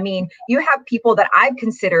anymore. I mean, you have people that I've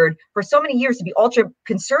considered for so many years to be ultra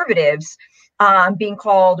conservatives being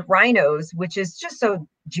called rhinos, which is just so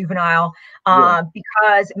juvenile,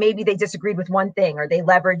 because maybe they disagreed with one thing, or they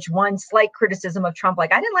leverage one slight criticism of Trump.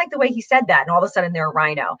 Like, I didn't like the way he said that, and all of a sudden they're a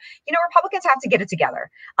rhino. Republicans have to get it together.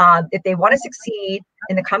 If they want to succeed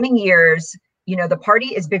in the coming years, the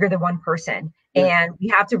party is bigger than one person. And we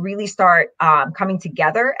have to really start coming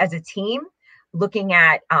together as a team, looking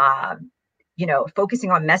at,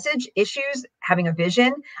 focusing on message issues, having a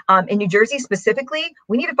vision. In New Jersey specifically,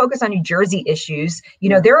 we need to focus on New Jersey issues.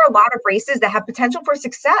 There are a lot of races that have potential for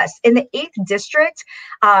success. In the 8th district,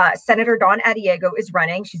 Senator Dawn Addiego is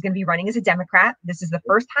running. She's going to be running as a Democrat. This is the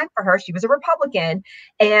first time for her. She was a Republican.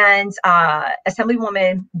 And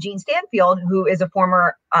Assemblywoman Jean Stanfield, who is a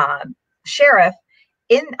former sheriff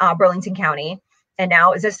in Burlington County, and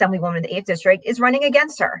now is Assemblywoman in the 8th district, is running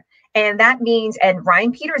against her. And that means, and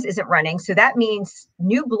Ryan Peters isn't running, so that means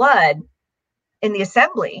new blood in the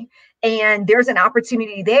assembly. And there's an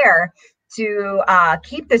opportunity there to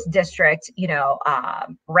keep this district,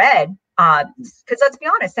 red. Because let's be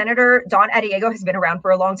honest, Senator Dawn Addiego has been around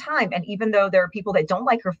for a long time. And even though there are people that don't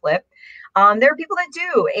like her flip, there are people that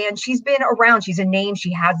do. And she's been around. She's a name.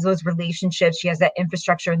 She has those relationships. She has that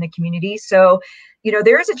infrastructure in the community. So,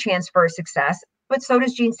 there is a chance for success. But so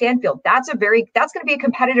does Jean Stanfield. That's going to be a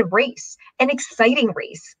competitive race, an exciting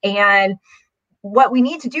race. And what we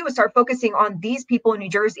need to do is start focusing on these people in New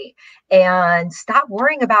Jersey and stop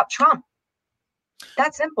worrying about Trump.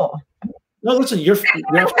 That's simple. No, listen, you're right.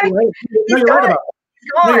 You're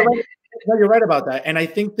right about that. And I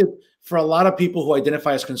think that for a lot of people who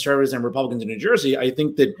identify as conservatives and Republicans in New Jersey, I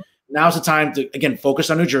think that now's the time to, again, focus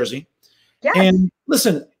on New Jersey. Yes. And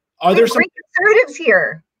listen, are there some conservatives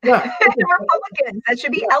here? Yeah. Republicans that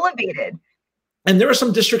should be elevated. And there are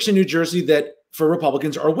some districts in New Jersey that for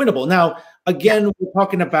Republicans are winnable. Now, again, we're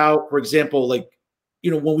talking about, for example, like,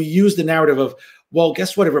 when we use the narrative of, well,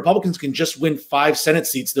 guess what? If Republicans can just win 5 Senate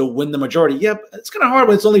seats, they'll win the majority. Yeah, it's kind of hard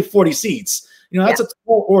when it's only 40 seats. That's a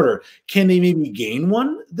tall order. Can they maybe gain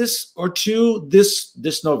one this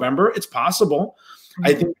November? It's possible. Mm-hmm.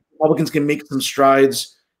 I think Republicans can make some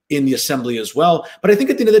strides in the assembly as well. But I think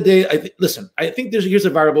at the end of the day, I think here's a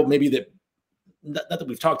variable maybe that, not that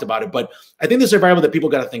we've talked about it, but I think there's a variable that people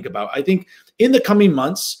got to think about. I think in the coming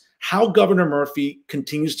months, how Governor Murphy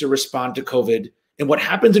continues to respond to COVID and what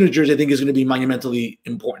happens in New Jersey, I think is going to be monumentally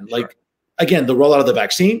important. Sure. Like, again, the rollout of the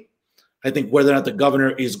vaccine. I think whether or not the governor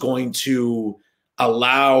is going to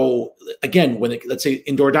allow, again, let's say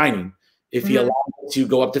indoor dining, if he allows it to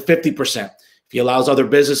go up to 50%, if he allows other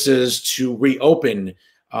businesses to reopen,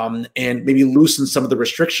 and maybe loosen some of the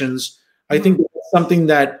restrictions, I think that's something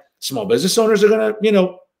that small business owners are going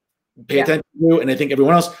to, pay attention to, and I think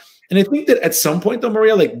everyone else. And I think that at some point, though,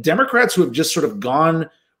 Maria, like Democrats who have just sort of gone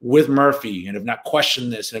with Murphy and have not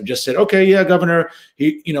questioned this and have just said, okay, yeah, Governor,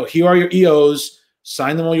 here are your EOs,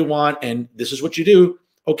 sign them all you want, and this is what you do.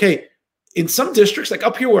 Okay, in some districts, like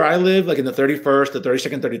up here where I live, like in the 31st, the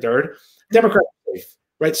 32nd, 33rd, Democrats are safe,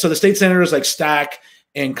 right? So the state senators like Stack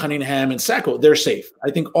and Cunningham and Sacco, they're safe.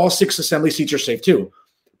 I think all 6 assembly seats are safe too.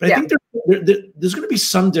 But I think there's going to be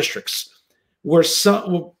some districts where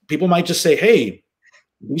people might just say, hey,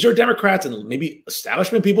 these are Democrats and maybe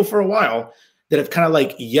establishment people for a while that have kind of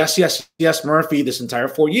like, yes, Murphy, this entire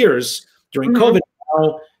 4 years during COVID.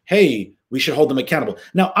 Now, hey, we should hold them accountable.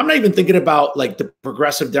 Now, I'm not even thinking about like the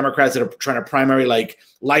progressive Democrats that are trying to primary like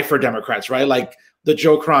lifer Democrats, right? Like the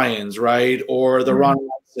Joe Cryans, right? Or the Ron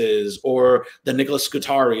Wentzes or the Nicholas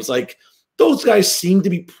Scutaris. Like those guys seem to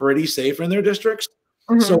be pretty safe in their districts.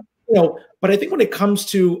 So, you know, but I think when it comes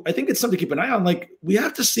to, I think it's something to keep an eye on. Like we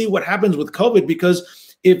have to see what happens with COVID,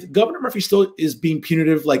 because if Governor Murphy still is being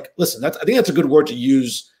punitive, like, listen, I think that's a good word to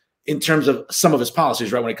use in terms of some of his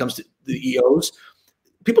policies, right? When it comes to the EOs,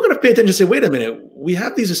 people are going to pay attention and say, wait a minute, we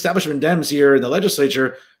have these establishment Dems here in the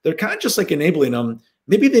legislature. They're kind of just like enabling them.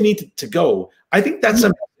 Maybe they need to go. I think that's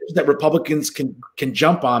something that Republicans can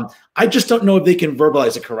jump on. I just don't know if they can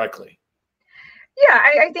verbalize it correctly. Yeah,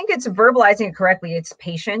 I think it's verbalizing it correctly. It's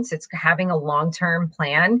patience. It's having a long-term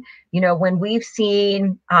plan. You know, when we've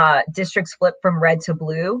seen districts flip from red to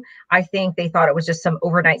blue, I think they thought it was just some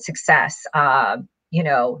overnight success. You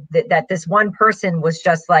know, that this one person was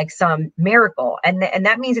just like some miracle. And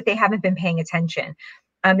that means that they haven't been paying attention.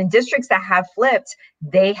 In districts that have flipped,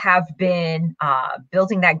 they have been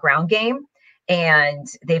building that ground game, and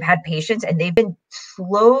they've had patience, and they've been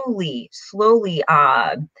slowly,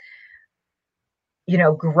 you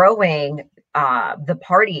know, growing the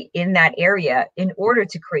party in that area in order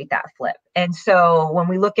to create that flip. And so when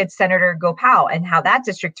we look at Senator Gopal and how that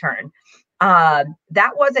district turned,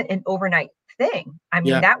 that wasn't an overnight thing. I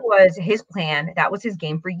mean, that was his plan. That was his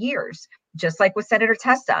game for years. Just like with Senator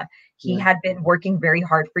Testa, he had been working very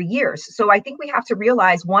hard for years. So I think we have to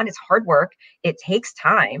realize, one, it's hard work. It takes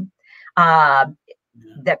time.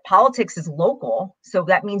 That politics is local. So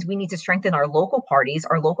that means we need to strengthen our local parties,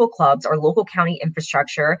 our local clubs, our local county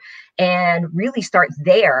infrastructure, and really start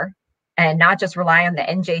there and not just rely on the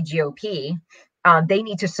NJGOP. They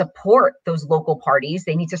need to support those local parties.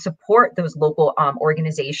 They need to support those local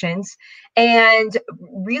organizations and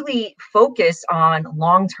really focus on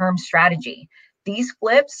long-term strategy. These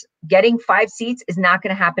flips, getting 5 seats is not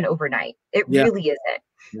going to happen overnight. It really isn't.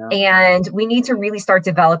 And we need to really start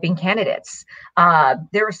developing candidates.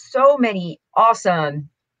 There are so many awesome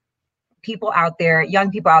people out there,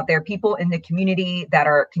 young people out there, people in the community that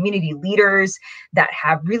are community leaders that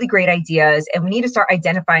have really great ideas. And we need to start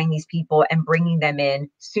identifying these people and bringing them in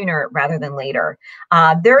sooner rather than later.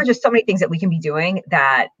 There are just so many things that we can be doing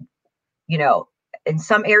that, you know, in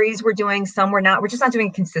some areas we're doing, some we're not. We're just not doing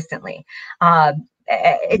it consistently.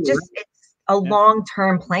 It's a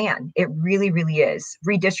long-term plan. It really, really is.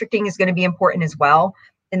 Redistricting is going to be important as well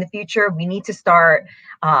in the future. We need to start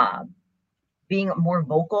being more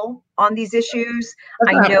vocal on these issues.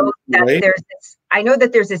 I know that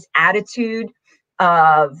there's this attitude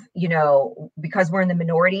of, you know, because we're in the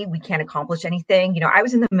minority, we can't accomplish anything. You know, I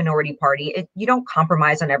was in the minority party. You don't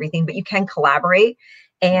compromise on everything, but you can collaborate.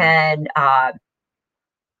 And I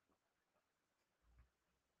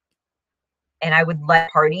would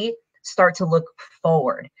let party start to look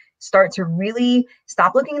forward, start to really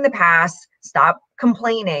stop looking in the past, stop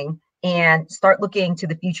complaining, and start looking to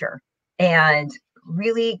the future and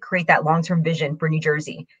really create that long-term vision for New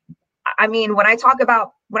Jersey. I mean, when I talk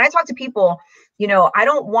to people, you know, I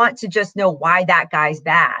don't want to just know why that guy's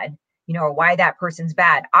bad, you know, or why that person's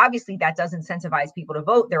bad. Obviously, that does incentivize people to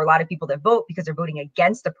vote. There are a lot of people that vote because they're voting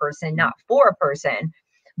against a person, not for a person.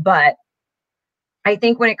 But I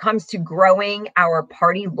think when it comes to growing our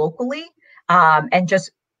party locally, and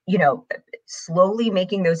just, you know, slowly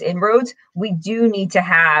making those inroads, we do need to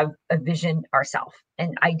have a vision ourselves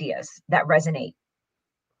and ideas that resonate.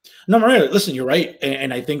 No, Maria, listen, you're right.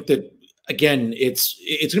 And I think that, again, it's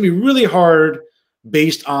going to be really hard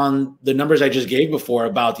based on the numbers I just gave before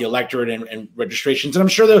about the electorate and registrations. And I'm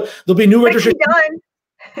sure there'll be new registrations.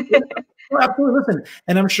 Well, absolutely. Listen,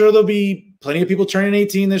 and I'm sure there'll be plenty of people turning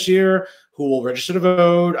 18 this year who will register to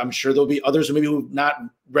vote. I'm sure there'll be others who've not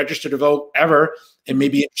registered to vote ever and may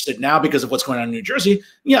be interested now because of what's going on in New Jersey.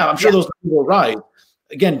 Yeah, I'm sure those people will rise.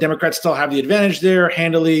 Again, Democrats still have the advantage there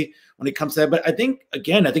handily when it comes to that. But I think it's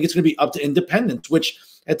going to be up to independents, which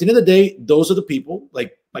at the end of the day, those are the people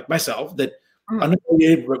like myself that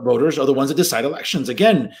unaffiliated voters are the ones that decide elections.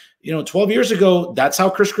 Again, you know, 12 years ago, that's how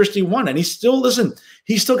Chris Christie won. And he still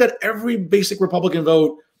got every basic Republican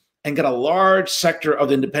vote and got a large sector of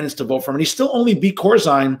the independents to vote for him. And he still only beat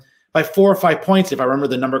Corzine by 4 or 5 points, if I remember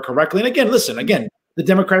the number correctly. And again, the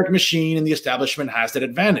Democratic machine and the establishment has that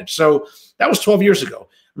advantage. So that was 12 years ago.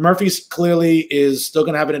 Murphy's clearly is still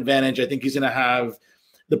going to have an advantage. I think he's going to have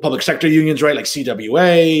the public sector unions, right, like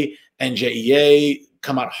CWA and JEA,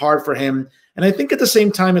 come out hard for him. And I think at the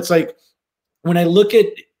same time, it's like when I look at,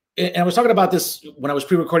 and I was talking about this when I was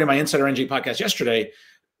pre-recording my Insider NJ podcast yesterday,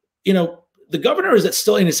 you know, the governor is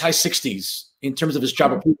still in his high 60s in terms of his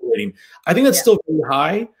job approval rating. I think that's still very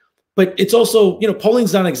high, but it's also,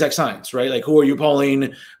 polling's not exact science, right? Like, who are you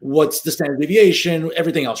polling? What's the standard deviation?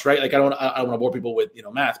 Everything else, right? Like, I don't want to bore people with,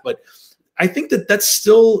 math, but I think that that's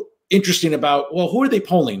still interesting about, well, who are they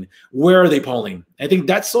polling? Where are they polling? I think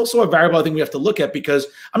that's also a variable I think we have to look at, because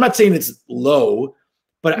I'm not saying it's low,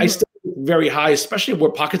 but I still think it's very high, especially where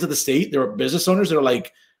pockets of the state, there are business owners that are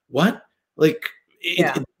like, what? Like,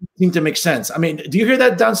 it seems to make sense. I mean, do you hear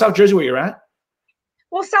that down South Jersey where you're at?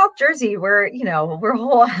 Well, South Jersey, we're a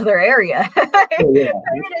whole other area. I think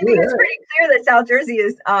it's pretty clear that South Jersey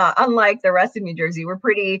is unlike the rest of New Jersey. We're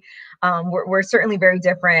pretty, we're certainly very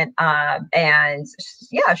different. And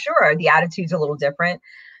yeah, sure, the attitude's a little different,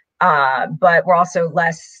 but we're also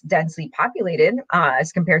less densely populated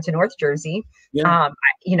as compared to North Jersey. Yeah.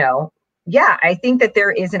 Yeah, I think that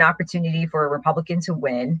there is an opportunity for a Republican to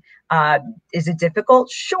win. Is it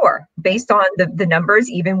difficult? Sure. Based on the numbers,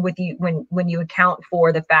 even with you, when you account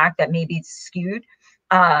for the fact that maybe it's skewed,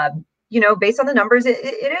 based on the numbers, it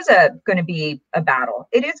is going to be a battle.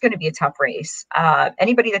 It is going to be a tough race.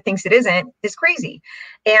 Anybody that thinks it isn't is crazy.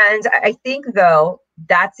 And I think, though,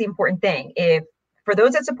 that's the important thing. If for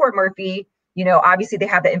those that support Murphy, obviously they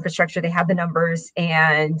have the infrastructure, they have the numbers,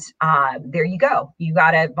 and there you go. You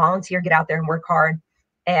got to volunteer, get out there and work hard.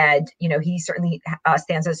 And, he certainly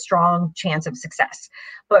stands a strong chance of success.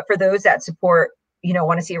 But for those that support,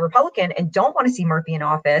 want to see a Republican and don't want to see Murphy in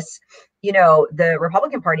office, the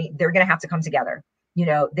Republican Party, they're going to have to come together.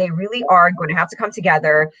 They really are going to have to come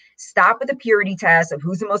together, stop with the purity test of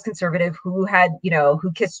who's the most conservative, who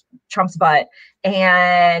kissed Trump's butt,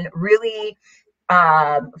 and really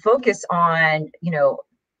focus on,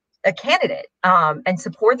 a candidate and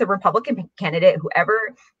support the Republican candidate,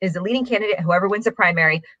 whoever is the leading candidate, whoever wins the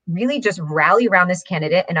primary. Really just rally around this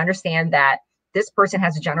candidate and understand that this person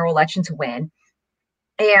has a general election to win.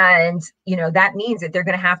 And, that means that they're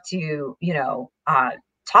going to have to,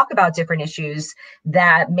 talk about different issues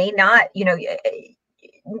that may not,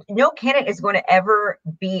 no candidate is going to ever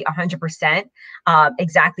be 100%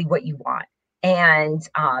 exactly what you want. And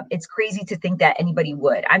it's crazy to think that anybody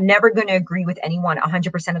would. I'm never going to agree with anyone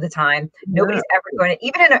 100% of the time. Nobody's ever going to,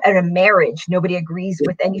 even in a marriage, nobody agrees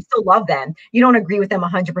with, and you still love them. You don't agree with them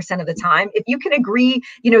 100% of the time. If you can agree,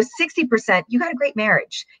 60%, you got a great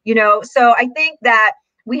marriage, So I think that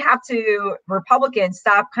we have to, Republicans,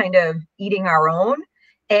 stop kind of eating our own.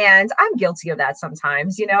 And I'm guilty of that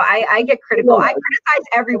sometimes. I get critical. I criticize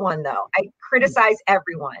everyone, though. I criticize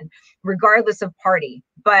everyone, regardless of party.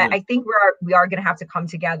 But I think we are going to have to come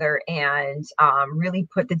together and really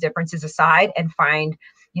put the differences aside and find,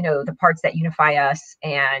 the parts that unify us.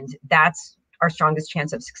 And that's our strongest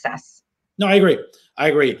chance of success. No, I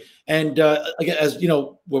agree. And again, as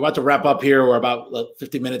we're about to wrap up here. We're about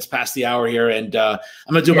 50 minutes past the hour here. And I'm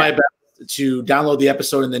going to do my best to download the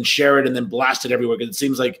episode and then share it and then blast it everywhere, because it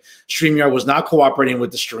seems like StreamYard was not cooperating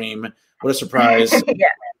with the stream. What a surprise.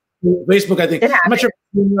 Facebook, I think.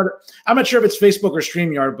 I'm not sure if it's Facebook or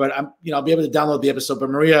StreamYard, but I'll be able to download the episode.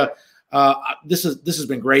 But Maria, this has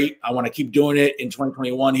been great. I want to keep doing it in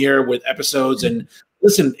 2021 here with episodes. And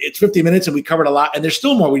listen, it's 50 minutes and we covered a lot, and there's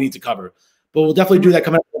still more we need to cover. But we'll definitely do that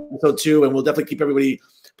coming up in episode 2, and we'll definitely keep everybody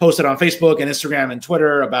posted on Facebook and Instagram and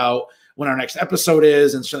Twitter about when our next episode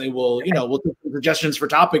is. And certainly we'll take suggestions for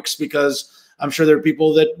topics, because I'm sure there are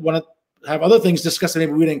people that want to have other things discussed that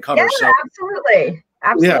maybe we didn't cover. Yeah, so,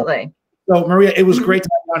 absolutely. Yeah. So Maria, it was great to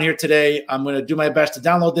have you on here today. I'm going to do my best to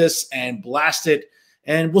download this and blast it,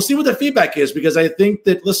 and we'll see what the feedback is, because I think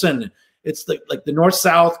that, listen, it's like the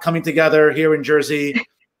North-South coming together here in Jersey.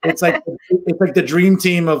 It's like the dream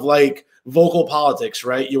team of like vocal politics,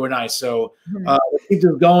 right? You and I. So we'll keep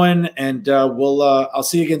this going, and I'll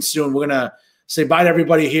see you again soon. We're gonna say bye to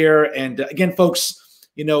everybody here, and again, folks,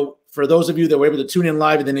 for those of you that were able to tune in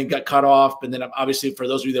live and then it got cut off, and then obviously for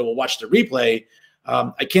those of you that will watch the replay,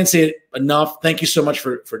 I can't say it enough. Thank you so much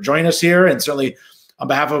for joining us here, and certainly on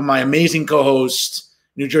behalf of my amazing co-host,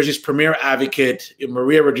 New Jersey's premier advocate,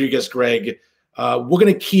 Maria Rodriguez-Gregg, we're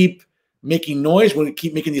gonna keep making noise. We're gonna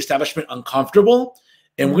keep making the establishment uncomfortable,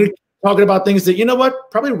 and we're gonna talking about things that,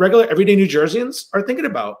 probably regular, everyday New Jerseyans are thinking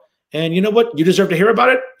about. And you know what? You deserve to hear about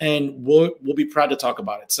it, and we'll be proud to talk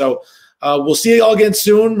about it. So we'll see you all again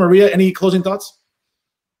soon. Maria, any closing thoughts?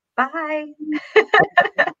 Bye.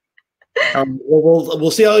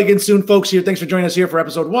 We'll see you all again soon, folks. Here, thanks for joining us here for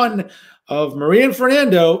episode 1 of Maria and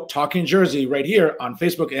Fernando Talking Jersey, right here on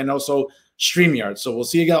Facebook and also StreamYard. So we'll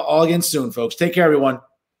see you all again soon, folks. Take care, everyone.